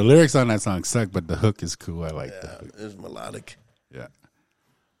 The lyrics on that song suck, but the hook is cool. I like the hook. It's melodic. Yeah.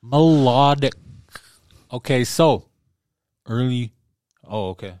 Melodic. Okay, so early.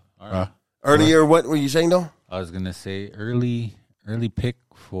 Oh, okay. All right. Earlier, what were you saying, though? I was gonna say early pick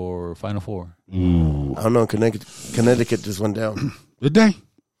for Final Four. I don't know. Connecticut just went down. Good day.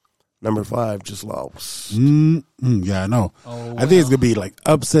 Number 5 just lost. Yeah, I know. Oh, I think it's gonna be like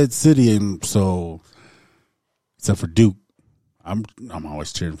upset city, and so except for Duke, I'm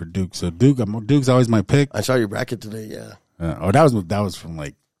always cheering for Duke. So Duke's always my pick. I saw your bracket today. Yeah. That was from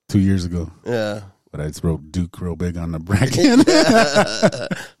like 2 years ago. Yeah. But I just wrote Duke real big on the bracket.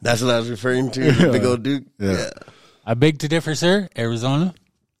 That's what I was referring to. The big old Duke. Yeah. I beg to differ, sir. Arizona.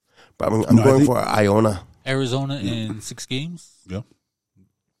 But I'm going for Iona. Arizona in 6 games. Yeah.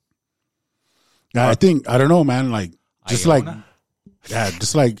 Yeah, I don't know, man. Like, just Iona?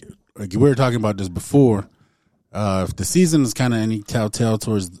 like we were talking about this before. If the season is kind of any telltale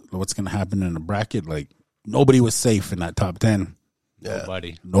towards what's going to happen in the bracket, like nobody was safe in that top 10. Yeah.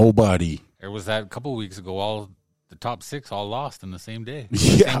 Nobody. There was that a couple weeks ago. All the top 6 all lost in the same day,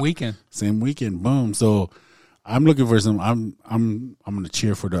 Yeah. same weekend. Boom. So I'm looking for some. I'm going to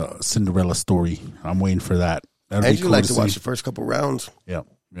cheer for the Cinderella story. I'm waiting for that. That'd I be do cool like to to watch see. the first couple rounds. Yep.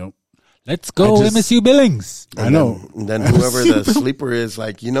 Let's go, MSU Billings. I know. And then whoever the sleeper is,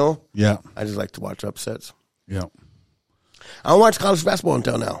 like, Yeah. I just like to watch upsets. Yeah. I don't watch college basketball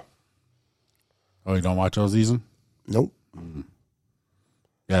until now. Oh, you don't watch all season? Nope.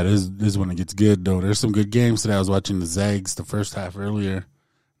 Yeah, this is when it gets good, though. There's some good games today. I was watching the Zags the first half earlier,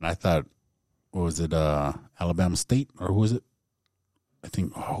 and I thought, what was it, Alabama State, or who was it? I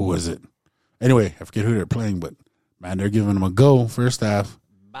think, who was it? Anyway, I forget who they're playing, but man, they're giving them a go first half.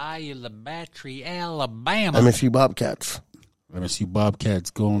 Bayou La Battery, Alabama. MSU Bobcats. MSU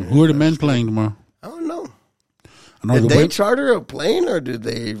Bobcats going. Who are the men playing tomorrow? I don't know. I know Did the they women- charter a plane or did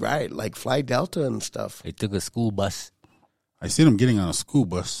they ride like fly Delta and stuff? They took a school bus. I seen them getting on a school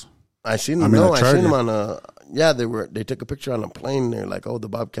bus. I seen I them. mean, No, a I seen them charter. on a. Yeah, they took a picture on a plane. They're like, oh, the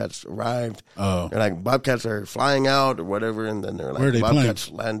Bobcats arrived. Oh. They're like, Bobcats are flying out or whatever, and then they're Where are like, they Bobcats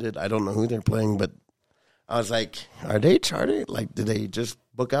landed. I don't know who they're playing, but I was like, are they chartered? Like, did they just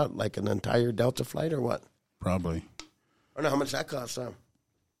book out like an entire Delta flight or what? Probably. I don't know how much that costs them.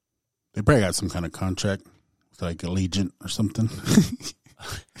 They probably got some kind of contract with like Allegiant or something.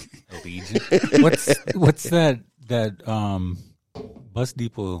 Allegiant. What's that bus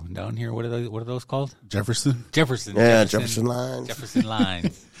depot down here? What are those called? Jefferson. Jefferson. Yeah, Jefferson Lines. Jefferson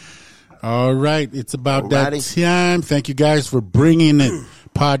Lines. All right, it's about that Alrighty. time. Thank you guys for bringing it,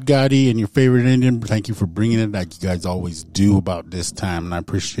 Pod Gotti and your favorite Indian. Thank you for bringing it, like you guys always do about this time, and I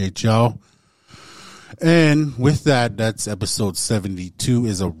appreciate y'all. And with that, that's episode 72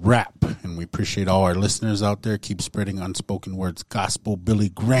 is a wrap, and we appreciate all our listeners out there. Keep spreading unspoken words, gospel, Billy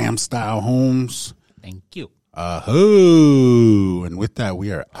Graham style homes. Thank you. Ahoo! And with that,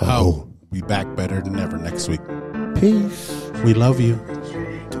 we are out. We'll be back better than ever next week. Peace. We love you.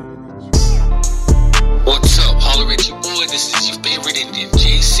 What's up? Holler at your boy. This is your favorite Indian,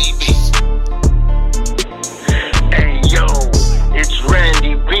 JCB. Hey yo, it's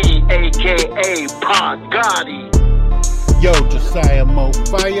Randy B, aka Pod Gotti. Yo, Josiah Mo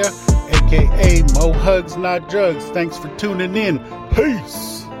Fire, a.k.a. Mo Hugs Not Drugs. Thanks for tuning in.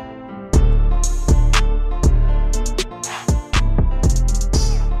 Peace.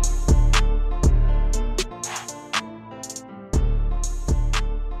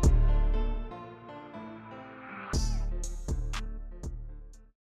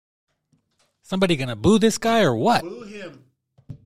 Somebody gonna boo this guy or what? Boo him.